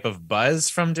specific type of buzz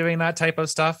from doing that type of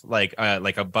stuff, like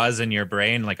a buzz in your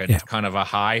brain, like a kind of a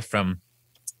high from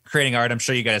creating art, I'm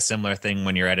sure you get a similar thing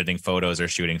when you're editing photos or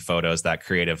shooting photos, that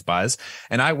creative buzz.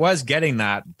 And I was getting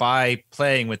that by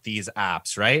playing with these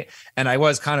apps, right? And I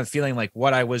was kind of feeling like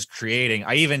what I was creating.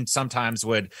 I even sometimes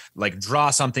would like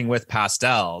draw something with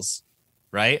pastels,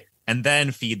 right? And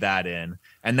then feed that in,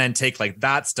 and then take like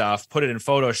that stuff, put it in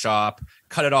Photoshop,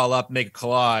 cut it all up, make a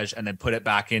collage, and then put it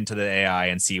back into the AI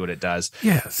and see what it does.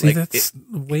 Yeah, see, like, that's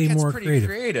way more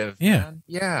creative. Yeah, man.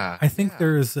 Yeah. I think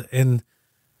there's in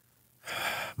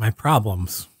my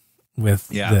problems with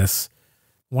this.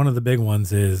 One of the big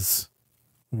ones is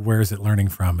where is it learning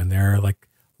from? And there are like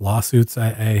lawsuits.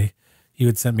 You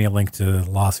had sent me a link to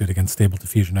the lawsuit against Stable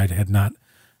Diffusion. I had not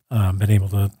been able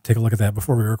to take a look at that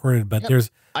before we recorded, but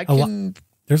there's a lot.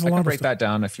 There's a lot. Break that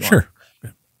down if you want. Sure. Do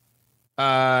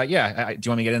you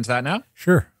want me to get into that now?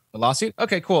 Sure. The lawsuit?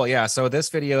 Okay, cool. Yeah. So this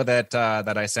video that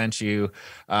I sent you,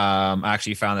 I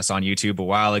actually found this on YouTube a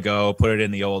while ago, put it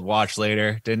in the old watch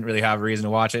later. Didn't really have a reason to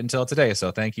watch it until today.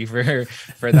 So thank you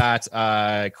for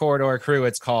that. Corridor Crew,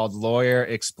 it's called Lawyer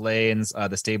Explains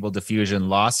the Stable Diffusion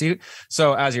Lawsuit.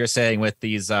 So as you're saying with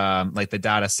these, like the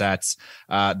data sets,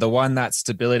 the one that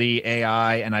Stability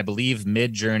AI and I believe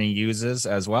Midjourney uses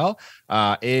as well,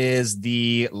 is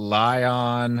the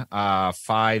Lion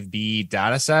 5B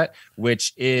data set,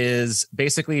 which is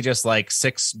basically just like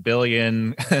 6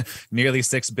 billion, nearly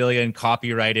 6 billion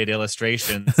copyrighted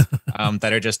illustrations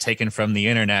that are just taken from the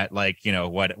internet, like, you know,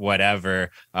 whatever,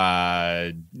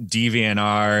 DeviantArt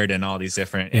and all these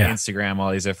different Instagram,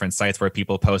 all these different sites where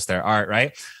people post their art,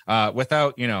 right?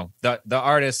 Without, you know, the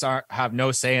artists have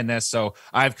no say in this. So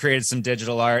I've created some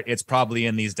digital art. It's probably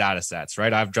in these data sets,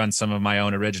 right? I've done some of my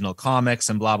own original comics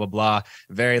and blah, blah, blah.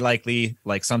 Very likely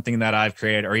like something that I've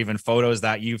created or even photos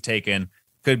that you've taken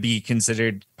could be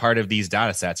considered part of these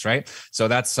data sets, right? So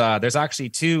that's there's actually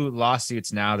 2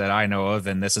 lawsuits now that I know of,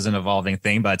 and this is an evolving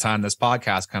thing. By the time this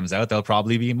podcast comes out, there'll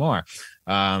probably be more.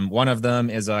 One of them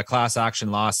is a class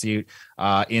action lawsuit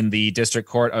in the District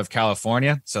Court of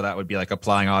California. So that would be like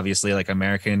applying, obviously, like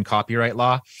American copyright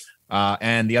law.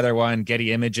 And the other one,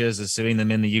 Getty Images, is suing them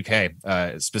in the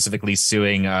UK, specifically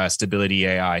suing Stability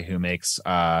AI, who makes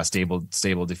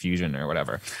Stable Diffusion or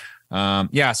whatever.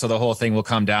 So the whole thing will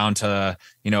come down to,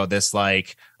 you know, this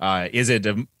like, is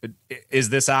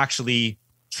this actually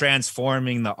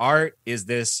transforming the art? Is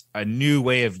this a new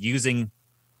way of using,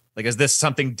 like, is this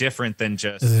something different than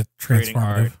just creating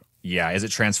art? Yeah. Is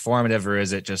it transformative, or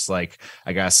is it just like,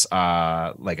 I guess,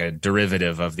 like a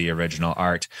derivative of the original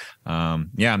art? And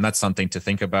that's something to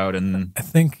think about. And I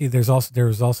think there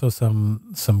was also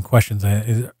some questions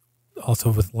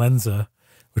also with Lensa,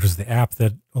 which was the app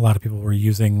that a lot of people were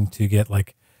using to get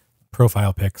like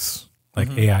profile pics, like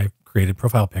AI created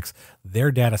profile pics.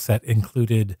 Their data set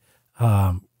included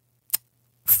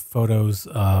photos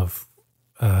of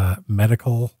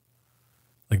medical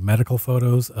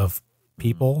photos of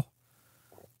people,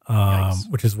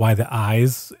 which is why the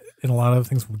eyes in a lot of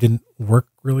things didn't work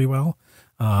really well,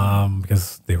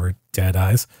 because they were dead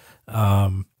eyes.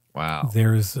 Wow.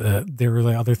 There were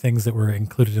like other things that were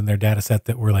included in their data set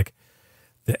that were like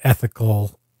the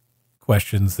ethical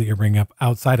questions that you're bringing up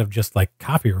outside of just like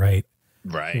copyright,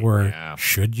 right?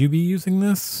 Should you be using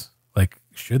this? Like,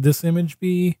 should this image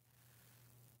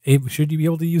should you be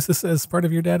able to use this as part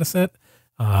of your data set?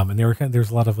 And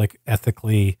there's a lot of like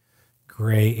ethically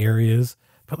gray areas,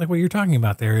 but like what you're talking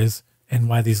about there is, and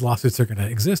why these lawsuits are going to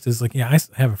exist is like, I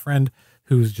have a friend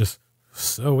who's just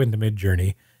so into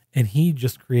Midjourney, and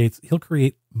he'll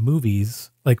create movies,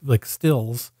 like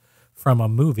stills from a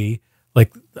movie,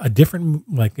 like a different,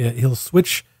 like he'll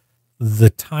switch the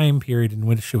time period in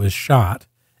which it was shot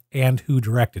and who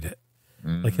directed it.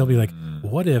 Like he'll be like,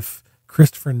 what if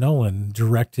Christopher Nolan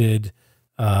directed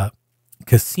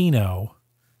Casino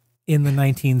in the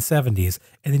 1970s?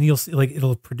 And then you'll see, like,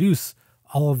 it'll produce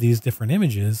all of these different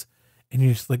images, and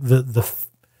you're just like the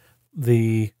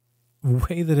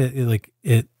way that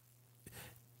it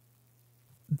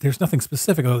there's nothing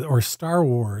specific. Or Star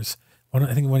Wars.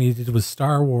 I think what he did was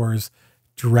Star Wars,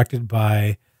 directed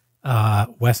by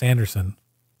Wes Anderson,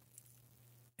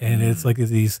 and it's like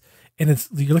these, and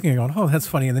you're looking and going, oh, that's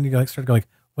funny, and then you start going,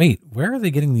 wait, where are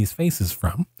they getting these faces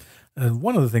from? And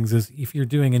one of the things is, if you're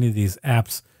doing any of these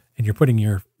apps and you're putting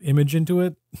your image into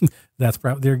it, that's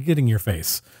probably they're getting your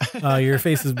face. Your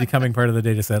face is becoming part of the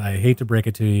data set. I hate to break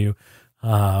it to you.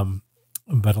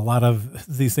 But a lot of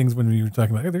these things, when we were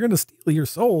talking about, they're going to steal your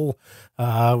soul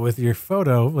with your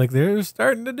photo, like they're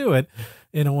starting to do it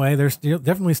in a way. They're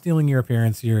definitely stealing your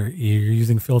appearance. You're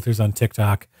using filters on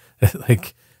TikTok,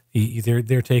 like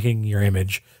they're taking your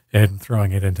image and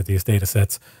throwing it into these data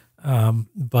sets.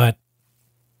 But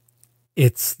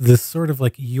it's this sort of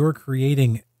like, you're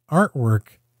creating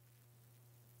artwork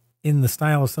in the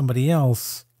style of somebody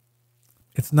else,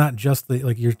 it's not just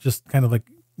like you're just kind of like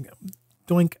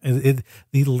doink.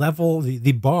 The level,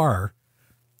 the bar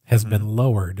has been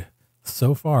lowered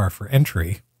so far for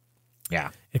entry. Yeah.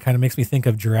 It kind of makes me think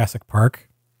of Jurassic Park.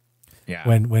 Yeah.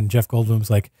 When Jeff Goldblum's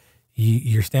like,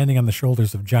 you're standing on the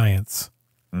shoulders of giants,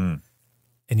 and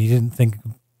you didn't think,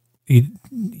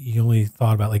 you only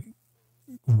thought about like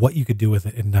what you could do with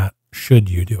it and not should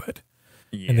you do it.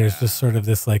 Yeah. And there's just sort of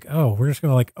this like, oh, we're just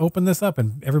going to like open this up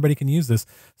and everybody can use this.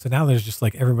 So now there's just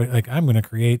like everybody, like I'm going to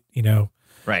create,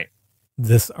 right.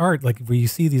 this art, like where you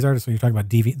see these artists, when you're talking about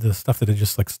the stuff that it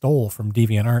just like stole from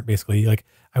DeviantArt, basically, like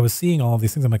I was seeing all of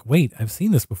these things. I'm like, wait, I've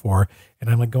seen this before. And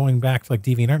I'm like going back to like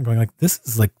DeviantArt and going like, this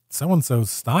is like so-and-so's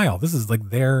style. This is like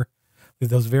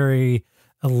those very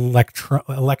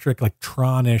electric, like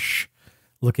Tron-ish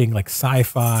looking like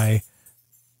sci-fi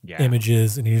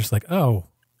images. And you're just like, oh,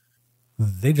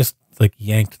 they just like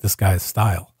yanked this guy's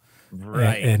style,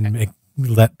 right? And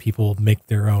let people make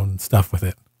their own stuff with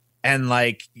it. And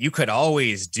like, you could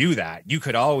always do that. You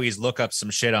could always look up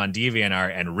some shit on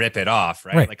DeviantArt and rip it off,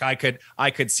 right? Like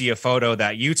I could see a photo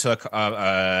that you took,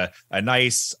 a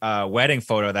nice wedding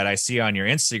photo that I see on your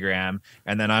Instagram,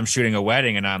 and then I'm shooting a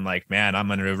wedding, and I'm like, man, I'm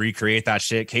gonna recreate that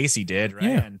shit Casey did, right?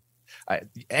 Yeah. And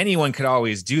anyone could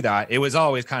always do that. It was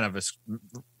always kind of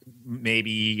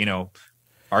maybe,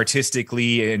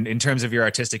 artistically, in terms of your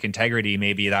artistic integrity,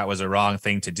 maybe that was a wrong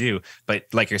thing to do. But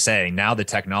like you're saying, now the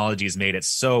technology has made it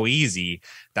so easy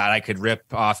that I could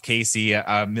rip off Casey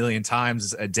a million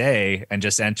times a day and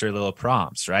just enter little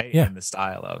prompts, right? Yeah. In the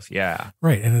style of,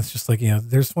 Right. And it's just like,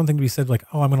 there's one thing to be said, like,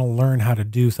 oh, I'm going to learn how to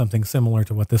do something similar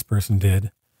to what this person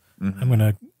did. Mm-hmm. I'm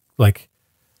going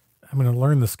to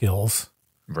learn the skills.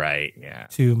 Right. Yeah.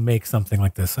 To make something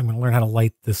like this. I'm going to learn how to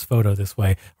light this photo this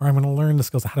way, or I'm going to learn the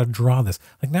skills of how to draw this.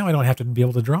 Like now I don't have to be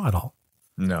able to draw at all.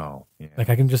 No. Yeah. Like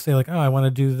I can just say like, oh, I want to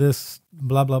do this,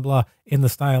 blah, blah, blah, in the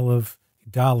style of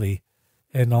Dali.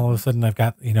 And all of a sudden I've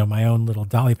got, my own little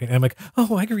Dali painting. I'm like,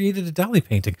 oh, I created a Dali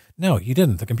painting. No, you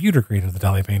didn't. The computer created the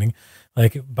Dali painting.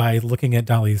 Like by looking at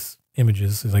Dali's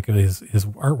images, like his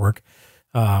artwork.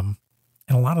 And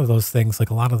a lot of those things, like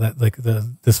a lot of that, like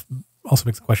this also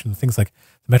makes the question of things like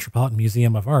the Metropolitan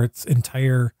Museum of Art's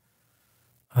entire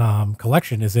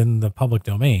collection is in the public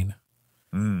domain.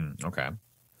 Okay.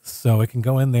 So it can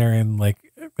go in there and like,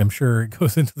 I'm sure it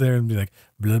goes into there and be like,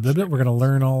 blah, blah, blah. We're going to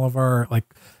learn all of our like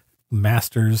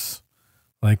masters,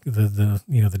 like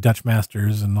the Dutch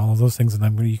masters and all of those things.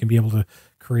 And you can be able to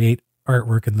create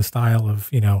artwork in the style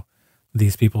of,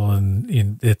 these people.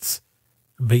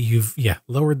 But you've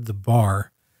lowered the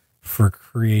bar for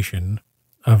creation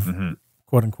of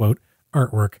quote unquote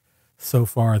artwork so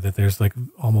far that there's like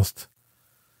almost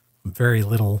very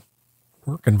little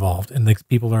work involved. And like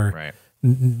people are, right.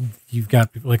 You've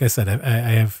got people, like I said,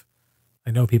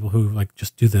 I know people who like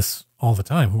just do this all the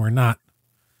time who are not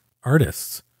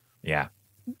artists. Yeah.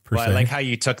 Per Well, se. I like how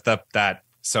you took that.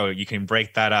 So you can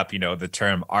break that up, the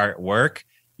term artwork.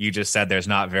 You just said there's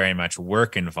not very much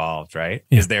work involved, right?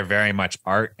 Yeah. Is there very much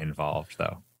art involved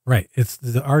though? Right. It's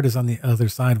the art is on the other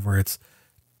side where it's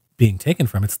being taken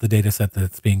from. It's the data set that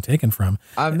it's being taken from.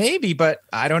 Maybe, but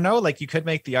I don't know. Like you could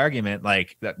make the argument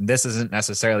like that. This isn't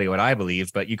necessarily what I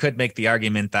believe, but you could make the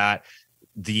argument that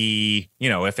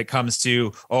if it comes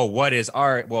to, oh, what is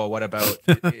art? Well, what about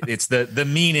it's the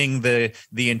meaning,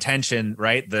 the intention,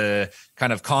 right? The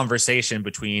kind of conversation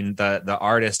between the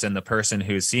artist and the person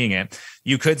who's seeing it.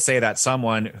 You could say that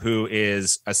someone who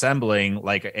is assembling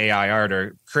like AI art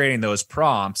or creating those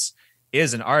prompts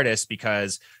is an artist,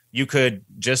 because you could,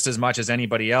 just as much as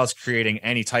anybody else creating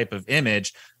any type of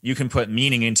image, you can put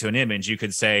meaning into an image. You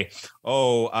could say,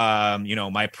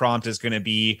 my prompt is going to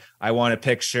be, I want a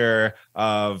picture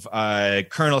of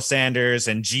Colonel Sanders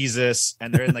and Jesus,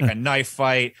 and they're in like a knife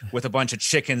fight with a bunch of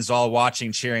chickens all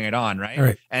watching, cheering it on, right?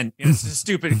 Right. And it's a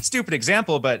stupid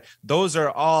example, but those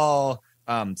are all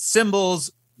symbols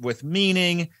with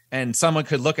meaning, and someone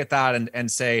could look at that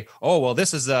and say, oh, well,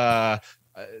 this is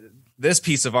this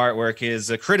piece of artwork is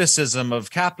a criticism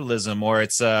of capitalism, or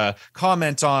it's a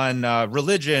comment on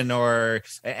religion or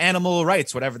animal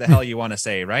rights, whatever the hell you want to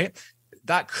say, right?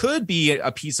 That could be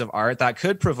a piece of art that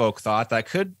could provoke thought, that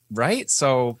could, right?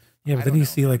 So yeah, but then you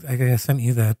see, like I sent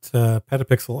you that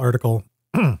Petapixel article,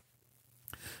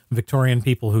 Victorian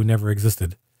people who never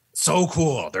existed. So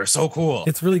cool. They're so cool.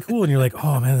 It's really cool. And you're like,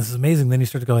 oh man, this is amazing. Then you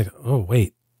start to go like, oh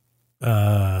wait,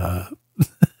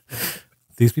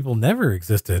 these people never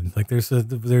existed. Like there's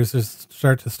a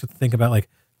start to think about like,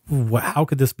 how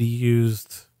could this be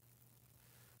used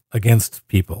against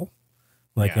people?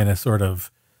 Like in a sort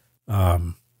of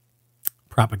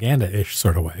propaganda-ish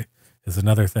sort of way is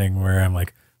another thing where I'm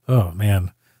like, oh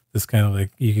man, this kind of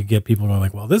like, you could get people going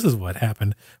like, well, this is what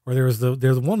happened. Or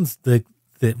there's ones that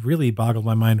really boggled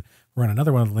my mind. We're on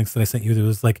another one of the links that I sent you. There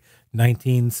was like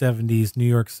 1970s New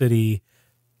York City,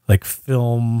 like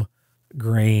film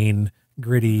grain,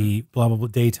 gritty, blah, blah, blah,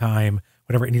 daytime,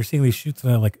 whatever. And you're seeing these shoots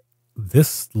and I'm like,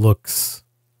 this looks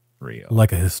Real.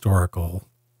 like a historical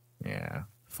Yeah.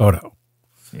 photo.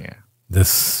 Yeah.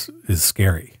 This is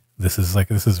scary. This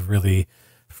is really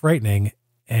frightening.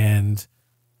 And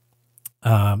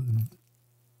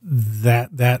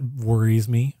that worries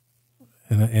me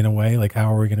in a way. Like,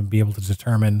 how are we going to be able to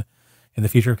determine in the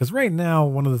future? Because right now,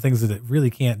 one of the things that it really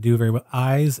can't do very well,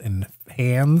 eyes and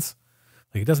hands.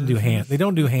 Like, it doesn't do hands. They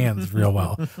don't do hands real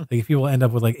well. Like, people end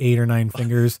up with like 8 or 9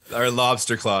 fingers. Our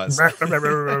lobster claws. And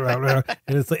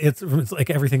it's like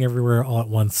everything everywhere all at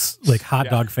once, like hot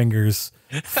dog fingers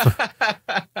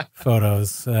photos.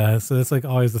 So that's like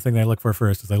always the thing that I look for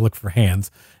first is I look for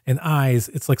hands and eyes.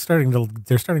 It's like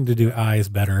they're starting to do eyes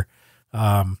better.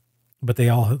 But the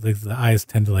eyes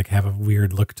tend to like have a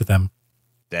weird look to them.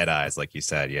 Dead eyes, like you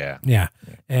said. Yeah. Yeah.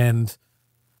 And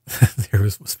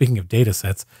speaking of data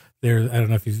sets, I don't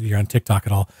know if you're on TikTok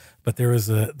at all, but there was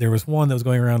one that was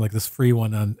going around, like this free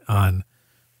one on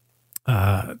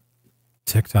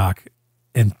TikTok,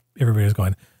 and everybody was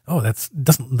going, oh, it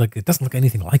doesn't look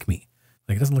anything like me.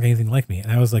 Like, it doesn't look anything like me.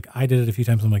 And I was like, I did it a few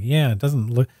times. I'm like, yeah, it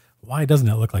doesn't look, why doesn't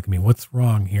it look like me? What's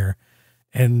wrong here?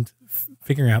 And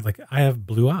figuring out, like, I have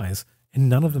blue eyes and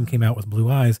none of them came out with blue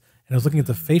eyes. And I was looking at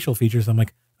the facial features. I'm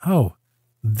like, oh,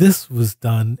 this was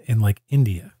done in like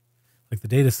India. Like, the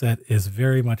data set is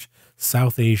very much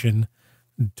South Asian,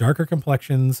 darker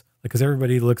complexions, because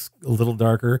everybody looks a little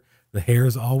darker. The hair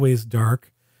is always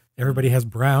dark. Everybody has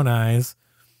brown eyes.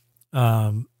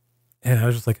 And I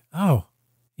was just like, oh,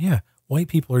 yeah, white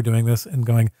people are doing this and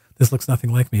going, this looks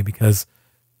nothing like me because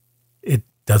it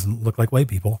doesn't look like white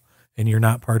people. And you're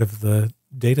not part of the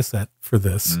data set for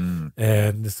this.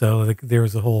 And so like, there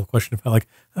was a whole question about like,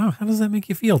 oh, how does that make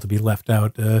you feel to be left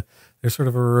out? There's sort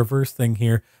of a reverse thing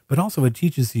here, but also it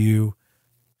teaches you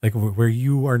like where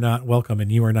you are not welcome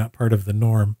and you are not part of the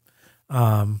norm.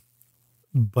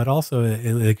 But also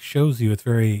it like shows you, it's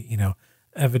very,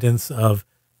 evidence of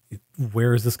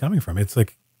where is this coming from? It's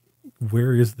like,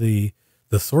 where is the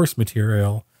source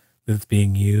material that's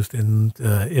being used? And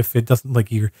if it doesn't,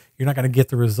 like, you're not going to get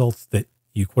the results that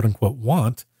you quote unquote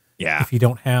want. Yeah. If you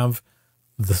don't have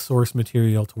the source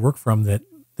material to work from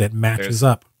that matches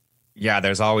up. Yeah.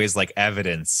 There's always like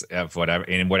evidence of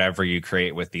whatever you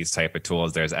create with these type of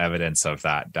tools. There's evidence of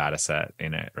that data set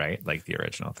in it, right? Like the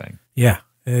original thing. Yeah.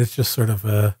 It's just sort of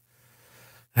I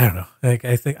don't know. Like,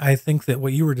 I think that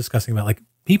what you were discussing about, like,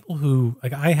 people who,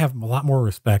 like, I have a lot more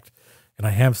respect, and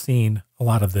I have seen a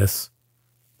lot of this.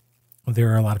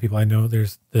 There are a lot of people I know.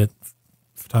 There's the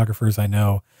photographers I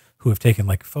know who have taken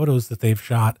like photos that they've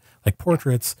shot, like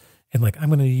portraits, and like, I'm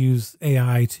going to use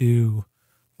AI to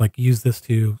like use this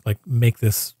to like make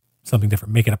this something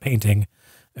different, make it a painting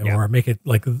or make it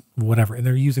like whatever. And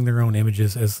they're using their own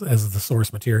images as the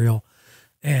source material.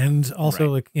 And also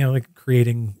like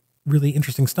creating really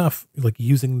interesting stuff, like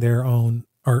using their own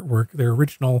artwork, their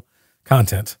original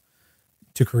content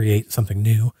to create something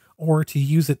new, or to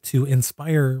use it to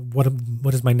inspire what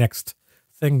is my next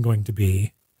thing going to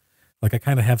be. Like, I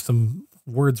kind of have some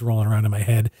words rolling around in my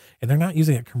head, and they're not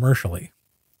using it commercially.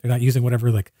 They're not using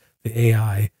whatever, like the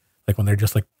AI, like when they're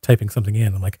just like typing something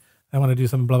in. I'm like, I want to do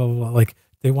something, blah, blah, blah. Like,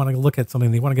 they want to look at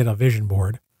something. They want to get a vision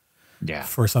board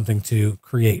for something to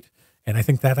create. And I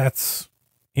think that's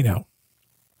a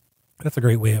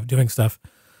great way of doing stuff.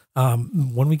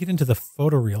 When we get into the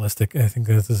photorealistic, I think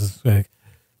this is like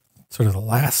sort of the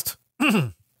last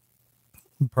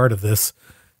part of this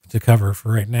to cover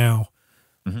for right now.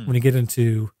 Mm-hmm. When you get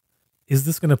into, is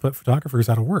this going to put photographers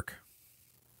out of work?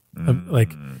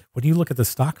 Like, when you look at the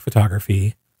stock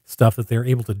photography stuff that they're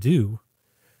able to do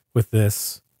with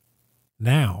this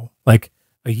now, like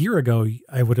a year ago,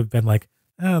 I would have been like,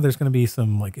 oh, there's going to be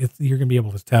some, like, you're going to be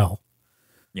able to tell.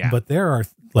 Yeah. But there are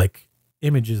like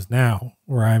images now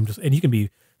where I'm just, and you can be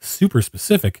super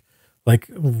specific. Like,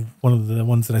 one of the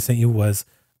ones that I sent you was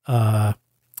a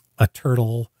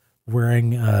turtle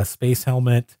wearing a space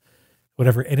helmet,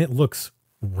 whatever. And it looks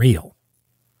real.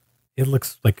 It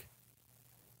looks like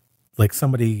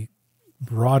somebody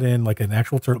brought in like an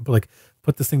actual turtle, like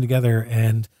put this thing together.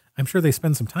 And I'm sure they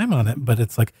spend some time on it, but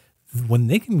it's like when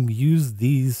they can use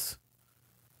these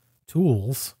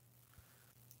tools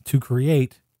to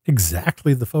create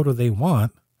exactly the photo they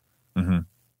want, and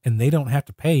they don't have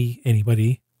to pay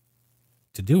anybody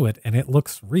to do it, and it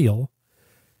looks real,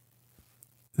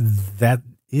 that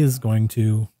is going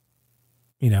to,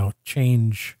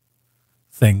 change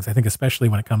things. I think especially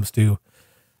when it comes to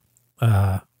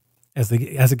as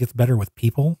it gets better with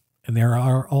people, and there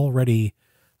are already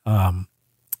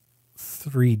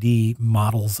 3D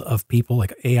models of people,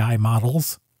 like AI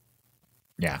models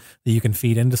Yeah. that you can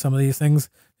feed into some of these things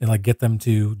and like get them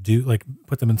to do like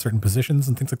put them in certain positions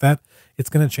and things like that. It's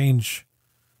going to change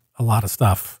a lot of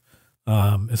stuff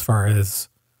as far as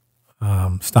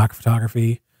stock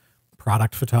photography,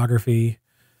 product photography.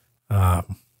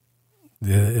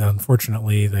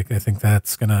 Unfortunately, like I think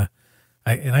that's gonna.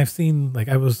 I've seen like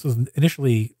I was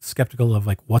initially skeptical of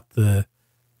like what the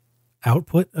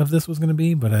output of this was going to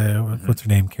be, but what's her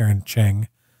name, Karen Cheng?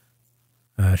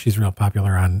 She's real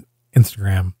popular on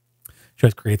Instagram. She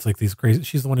always creates like these crazy.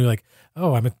 She's the one who like,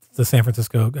 oh, I'm at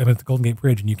the Golden Gate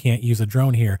Bridge, and you can't use a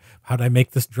drone here. How did I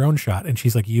make this drone shot? And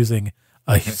she's like using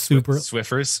a super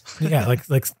Swiffers. yeah, like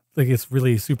it's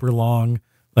really super long,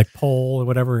 like pole or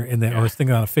whatever, and then or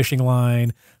thinking on a fishing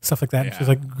line, stuff like that. And she's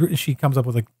like, she comes up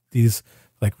with like these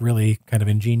like really kind of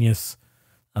ingenious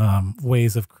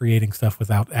ways of creating stuff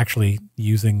without actually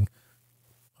using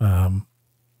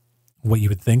what you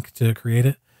would think to create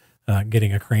it,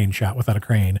 getting a crane shot without a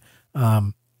crane.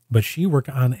 But she worked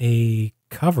on a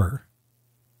cover,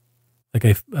 like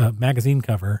a magazine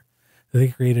cover that they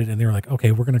created, and they were like,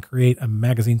 okay, we're going to create a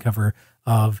magazine cover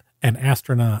of an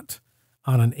astronaut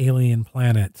on an alien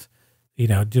planet, you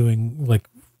know, doing like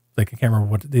I can't remember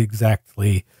what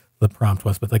exactly the prompt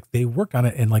was, but like they worked on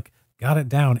it and like got it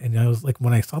down. And I was like,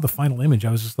 when I saw the final image,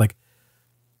 I was just like,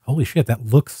 holy shit, that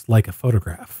looks like a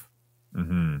photograph.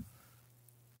 Mm-hmm.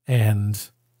 And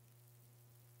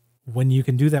when you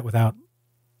can do that without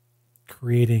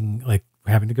creating, like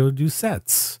having to go do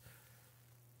sets,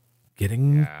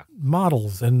 getting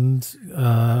models and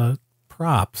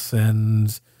props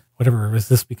and whatever, as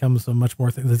this becomes so much more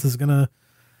thing, this is gonna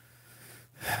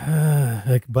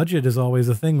like budget is always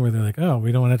a thing where they're like, oh,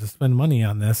 we don't have to spend money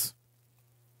on this.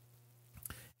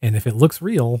 And if it looks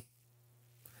real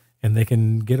and they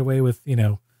can get away with, you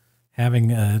know,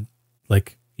 having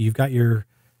like you've got your,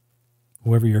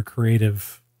 whoever your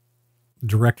creative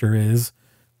director is,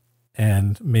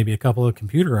 and maybe a couple of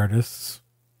computer artists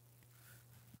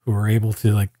who are able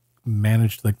to like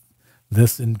manage like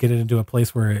this and get it into a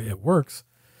place where it works.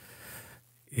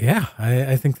 Yeah,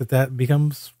 I think that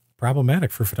becomes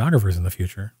problematic for photographers in the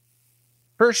future.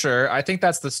 For sure. I think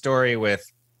that's the story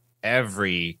with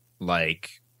everything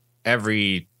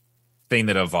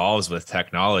that evolves with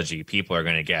technology. People are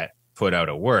going to get put out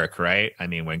of work, right? I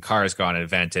mean, when cars got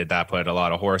invented, that put a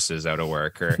lot of horses out of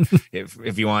work. Or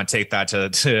if you want to take that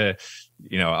to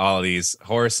you know, all of these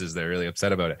horses, they're really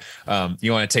upset about it.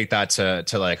 You want to take that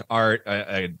to like art,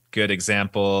 a good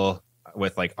example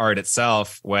with like art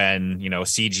itself, when, you know,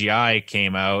 CGI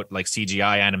came out, like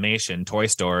CGI animation, Toy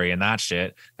Story and that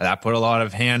shit, that put a lot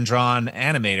of hand-drawn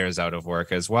animators out of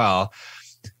work as well.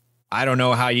 I don't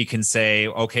know how you can say,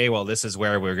 okay, well, this is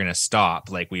where we're going to stop.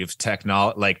 Like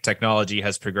technology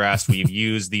has progressed. We've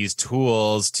used these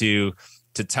tools to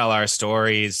tell our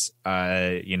stories,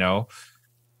 you know,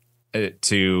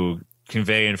 to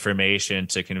convey information,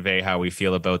 to convey how we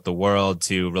feel about the world,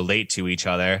 to relate to each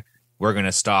other. We're going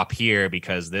to stop here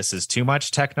because this is too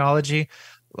much technology.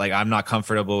 Like, I'm not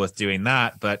comfortable with doing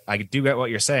that, but I do get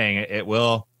what you're saying.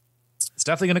 It's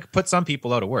definitely going to put some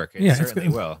people out of work. It certainly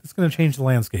will. It's going to change the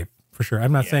landscape for sure.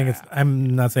 I'm not saying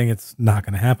it's not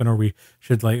going to happen, or we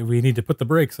need to put the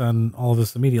brakes on all of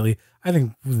this immediately. I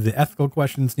think the ethical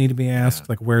questions need to be asked.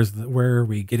 Like, where are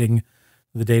we getting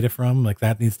the data from? Like,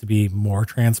 that needs to be more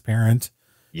transparent.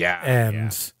 Yeah.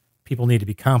 And people need to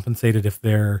be compensated if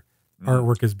their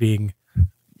artwork is being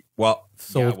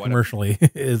sold commercially.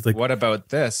 Is like, what about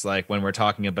this? Like, when we're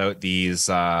talking about these,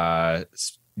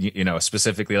 you know,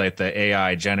 specifically like the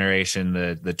AI generation,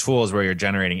 the tools where you're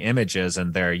generating images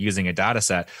and they're using a data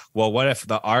set. Well, what if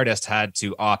the artist had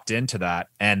to opt into that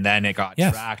and then it got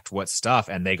tracked what stuff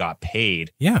and they got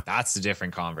paid? Yeah. That's a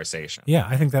different conversation. Yeah.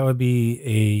 I think that would be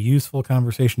a useful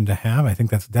conversation to have. I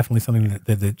think that's definitely something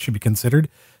that should be considered,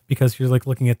 because you're like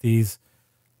looking at these,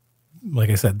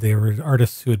 like I said, they were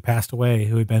artists who had passed away,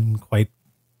 who had been quite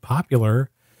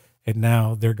popular, and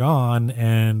now they're gone,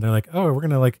 and they're like, oh, we're going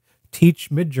to like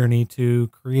teach Midjourney to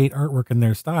create artwork in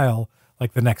their style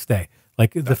like the next day.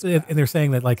 Like, and they're saying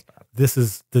that like, this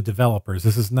is the developers.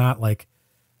 This is not like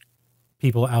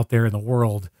people out there in the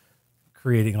world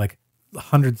creating like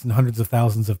hundreds and hundreds of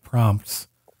thousands of prompts.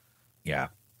 Yeah.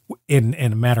 In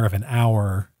a matter of an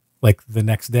hour, like the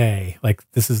next day. Like,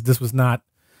 this was not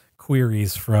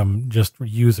queries from just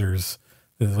users.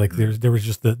 Like, there was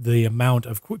just the amount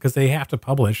of, because they have to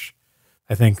publish,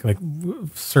 I think, like a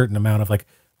certain amount of like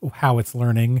how it's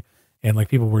learning And like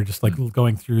people were just like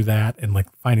going through that and like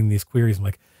finding these queries. I'm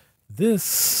like, this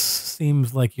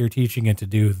seems like you're teaching it to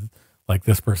do like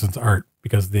this person's art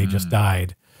because they just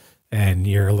died, and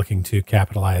you're looking to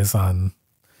capitalize on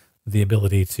the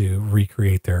ability to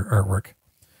recreate their artwork.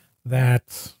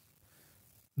 That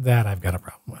I've got a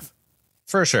problem with.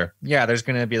 For sure. Yeah, there's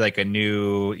going to be like a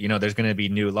new, there's going to be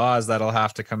new laws that'll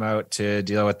have to come out to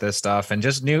deal with this stuff, and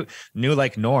just new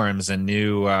like norms and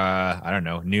new,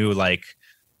 new like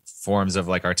forms of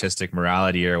like artistic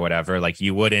morality or whatever. Like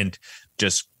you wouldn't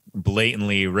just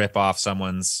blatantly rip off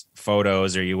someone's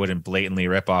photos, or you wouldn't blatantly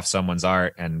rip off someone's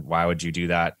art. And why would you do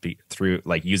that through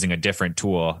like using a different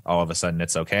tool? All of a sudden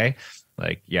it's okay.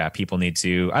 Like, yeah, people need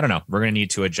to, I don't know, we're going to need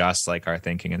to adjust like our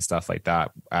thinking and stuff like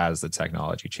that as the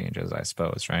technology changes, I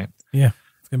suppose, right? Yeah,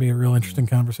 it's going to be a real interesting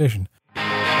conversation.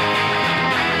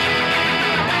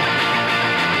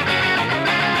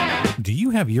 Do you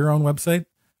have your own website?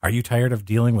 Are you tired of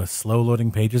dealing with slow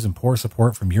loading pages and poor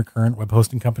support from your current web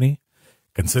hosting company?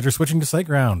 Consider switching to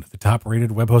SiteGround, the top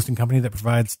rated web hosting company that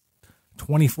provides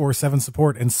 24/7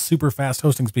 support and super fast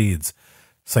hosting speeds.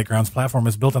 SiteGround's platform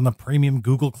is built on the premium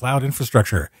Google Cloud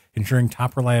infrastructure, ensuring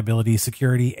top reliability,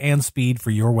 security, and speed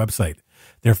for your website.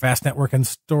 Their fast network and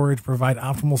storage provide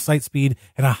optimal site speed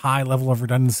and a high level of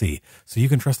redundancy, so you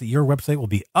can trust that your website will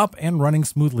be up and running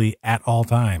smoothly at all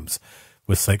times.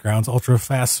 With SiteGround's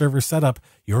ultra-fast server setup,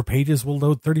 your pages will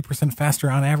load 30% faster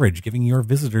on average, giving your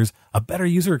visitors a better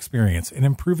user experience and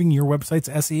improving your website's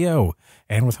SEO.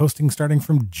 And with hosting starting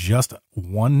from just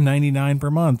 $1.99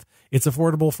 per month, it's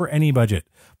affordable for any budget.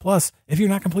 Plus, if you're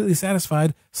not completely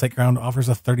satisfied, SiteGround offers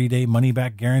a 30-day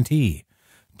money-back guarantee.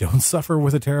 Don't suffer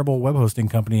with a terrible web hosting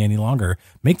company any longer.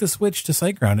 Make the switch to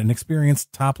SiteGround and experience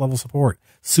top-level support,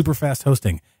 super fast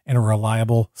hosting, and a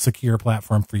reliable, secure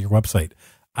platform for your website.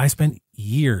 I spent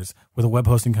years with a web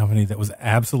hosting company that was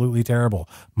absolutely terrible.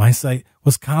 My site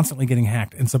was constantly getting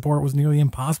hacked, and support was nearly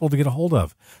impossible to get a hold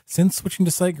of. Since switching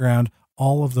to SiteGround,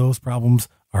 all of those problems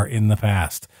are in the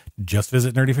past. Just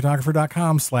visit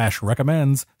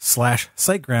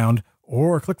nerdyphotographer.com/recommends/SiteGround,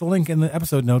 or click the link in the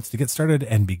episode notes to get started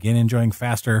and begin enjoying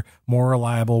faster, more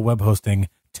reliable web hosting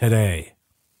today.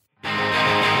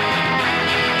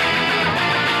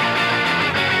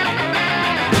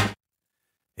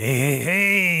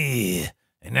 Hey.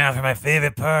 And now for my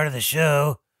favorite part of the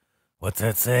show. What's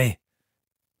that say?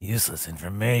 Useless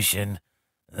information.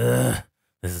 This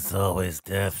is always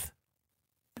death.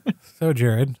 So,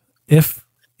 Jared, if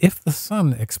the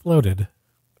sun exploded,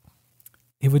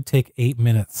 it would take 8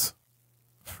 minutes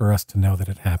for us to know that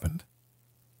it happened.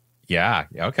 Yeah.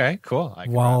 Okay, cool. I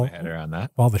can wrap my head around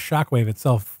that. While the shockwave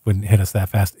itself wouldn't hit us that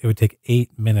fast, it would take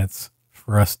 8 minutes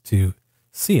for us to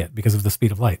see it because of the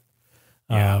speed of light.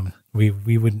 Yeah.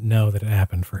 We wouldn't know that it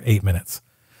happened for 8 minutes.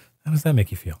 How does that make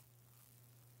you feel?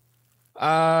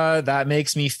 That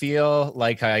makes me feel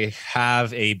like I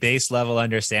have a base level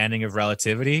understanding of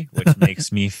relativity, which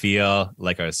makes me feel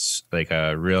like a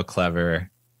real clever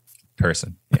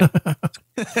person. Yeah.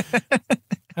 I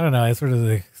don't know. I sort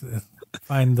of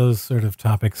find those sort of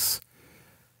topics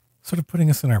sort of putting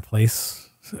us in our place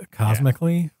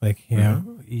cosmically. Yeah. Like, you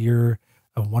know, you're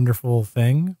a wonderful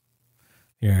thing.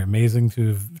 You're amazing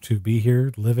to be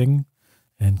here, living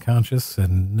and conscious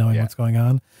and knowing what's going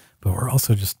on. But we're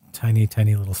also just tiny,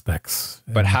 tiny little specks.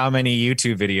 But how many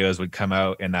YouTube videos would come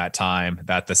out in that time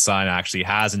that the sun actually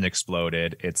hasn't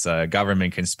exploded? It's a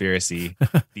government conspiracy.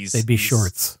 They'd be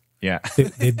shorts. Yeah.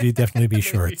 They'd definitely be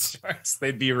shorts.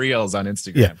 They'd be reels on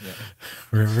Instagram. Yeah.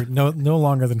 We're no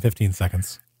longer than 15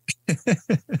 seconds.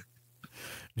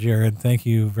 Jared, thank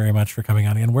you very much for coming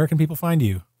on again. Where can people find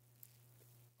you?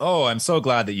 Oh, I'm so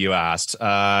glad that you asked.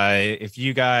 If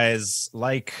you guys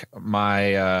like my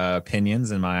opinions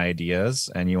and my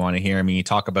ideas, and you want to hear me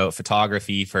talk about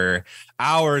photography for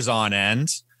hours on end,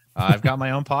 I've got my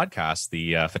own podcast,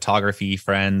 the Photography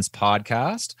Friends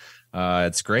Podcast.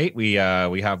 It's great. We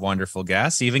have wonderful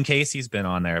guests. Even Casey's been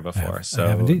on there before.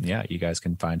 So yeah, you guys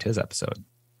can find his episode.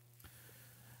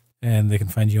 And they can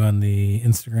find you on the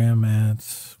Instagram at...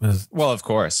 Well, of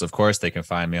course they can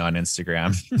find me on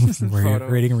Instagram. Where you're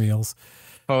creating reels.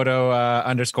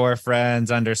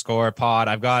 Photo_friends_pod.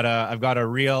 I've got a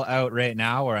reel out right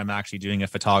now where I'm actually doing a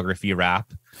photography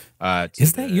rap.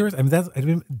 Is that yours? I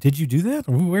mean, did you do that?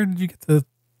 Where did you get the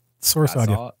source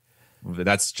audio?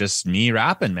 That's just me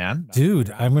rapping, man. Dude,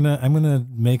 I'm gonna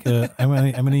make I'm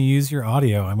gonna use your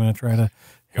audio. I'm gonna try to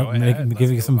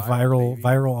give you some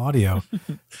viral audio.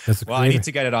 Well, I need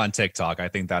to get it on TikTok. I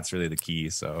think that's really the key.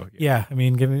 So yeah, I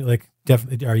mean, give me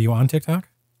definitely. Are you on TikTok?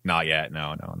 Not yet.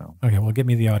 No. Okay, well, get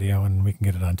me the audio and we can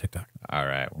get it on TikTok. All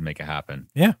right, we'll make it happen.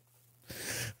 Yeah,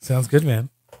 sounds good,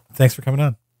 man. Thanks for coming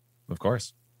on. Of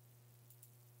course.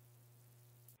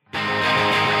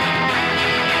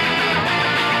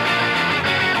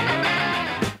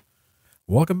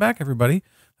 Welcome back, everybody.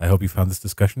 I hope you found this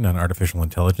discussion on artificial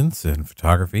intelligence and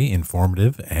photography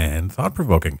informative and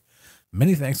thought-provoking.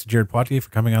 Many thanks to Jared Poitier for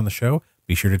coming on the show.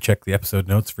 Be sure to check the episode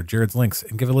notes for Jared's links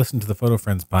and give a listen to the Photo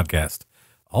Friends podcast.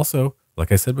 Also,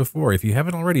 like I said before, if you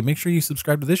haven't already, make sure you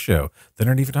subscribe to this show, the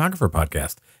Nerdy Photographer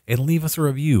Podcast, and leave us a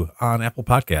review on Apple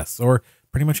Podcasts or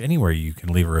pretty much anywhere you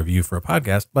can leave a review for a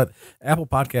podcast. But Apple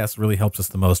Podcasts really helps us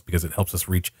the most because it helps us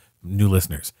reach new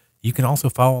listeners. You can also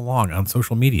follow along on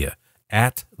social media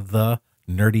at The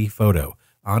Nerdy Photo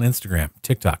on Instagram,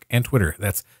 TikTok, and Twitter.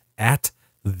 That's at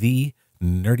The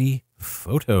Nerdy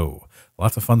Photo.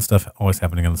 Lots of fun stuff always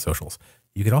happening on the socials.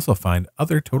 You can also find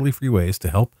other totally free ways to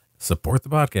help support the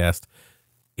podcast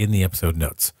in the episode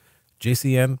notes.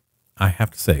 JCN, I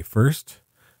have to say, first,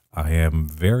 I am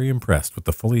very impressed with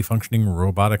the fully functioning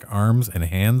robotic arms and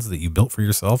hands that you built for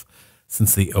yourself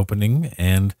since the opening.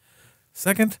 And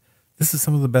second, this is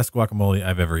some of the best guacamole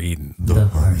I've ever eaten. The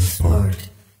hardest part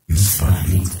is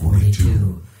finding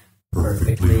 42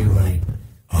 perfectly ripe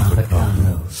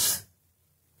avocados.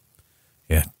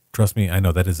 Yeah, trust me, I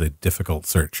know that is a difficult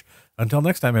search. Until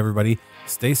next time, everybody,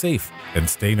 stay safe and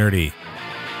stay nerdy.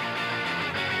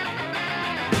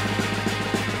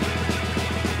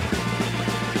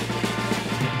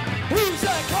 Who's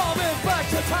that coming back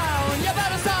to town? You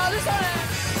better start listening.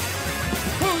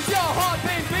 Who's your heart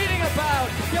been beating about?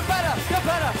 You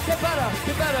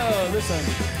better listen.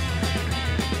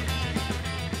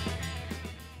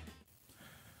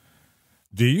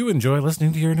 Do you enjoy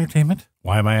listening to your entertainment?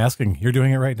 Why am I asking? You're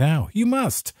doing it right now. You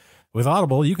must. With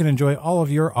Audible, you can enjoy all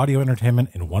of your audio entertainment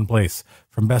in one place.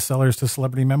 From bestsellers to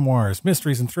celebrity memoirs,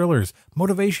 mysteries and thrillers,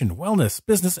 motivation, wellness,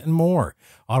 business, and more.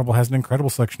 Audible has an incredible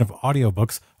selection of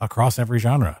audiobooks across every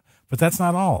genre. But that's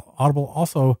not all. Audible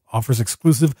also offers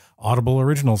exclusive Audible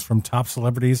originals from top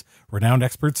celebrities, renowned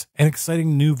experts, and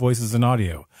exciting new voices in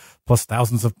audio. Plus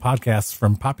thousands of podcasts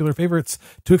from popular favorites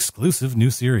to exclusive new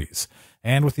series.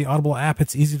 And with the Audible app,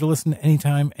 it's easy to listen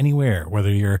anytime, anywhere,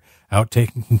 whether you're out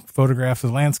taking photographs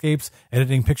of landscapes,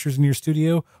 editing pictures in your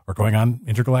studio, or going on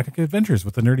intergalactic adventures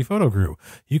with the Nerdy Photo Crew.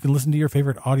 You can listen to your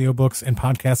favorite audiobooks and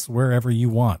podcasts wherever you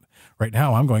want. Right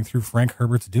now, I'm going through Frank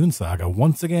Herbert's Dune Saga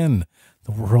once again.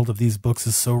 The world of these books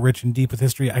is so rich and deep with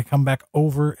history, I come back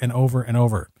over and over and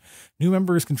over. New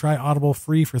members can try Audible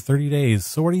free for 30 days.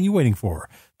 So what are you waiting for?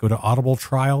 Go to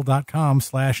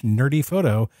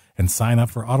audibletrial.com/nerdyphoto and sign up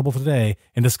for Audible today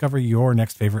and discover your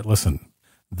next favorite listen.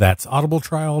 That's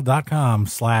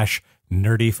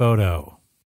audibletrial.com/nerdyphoto.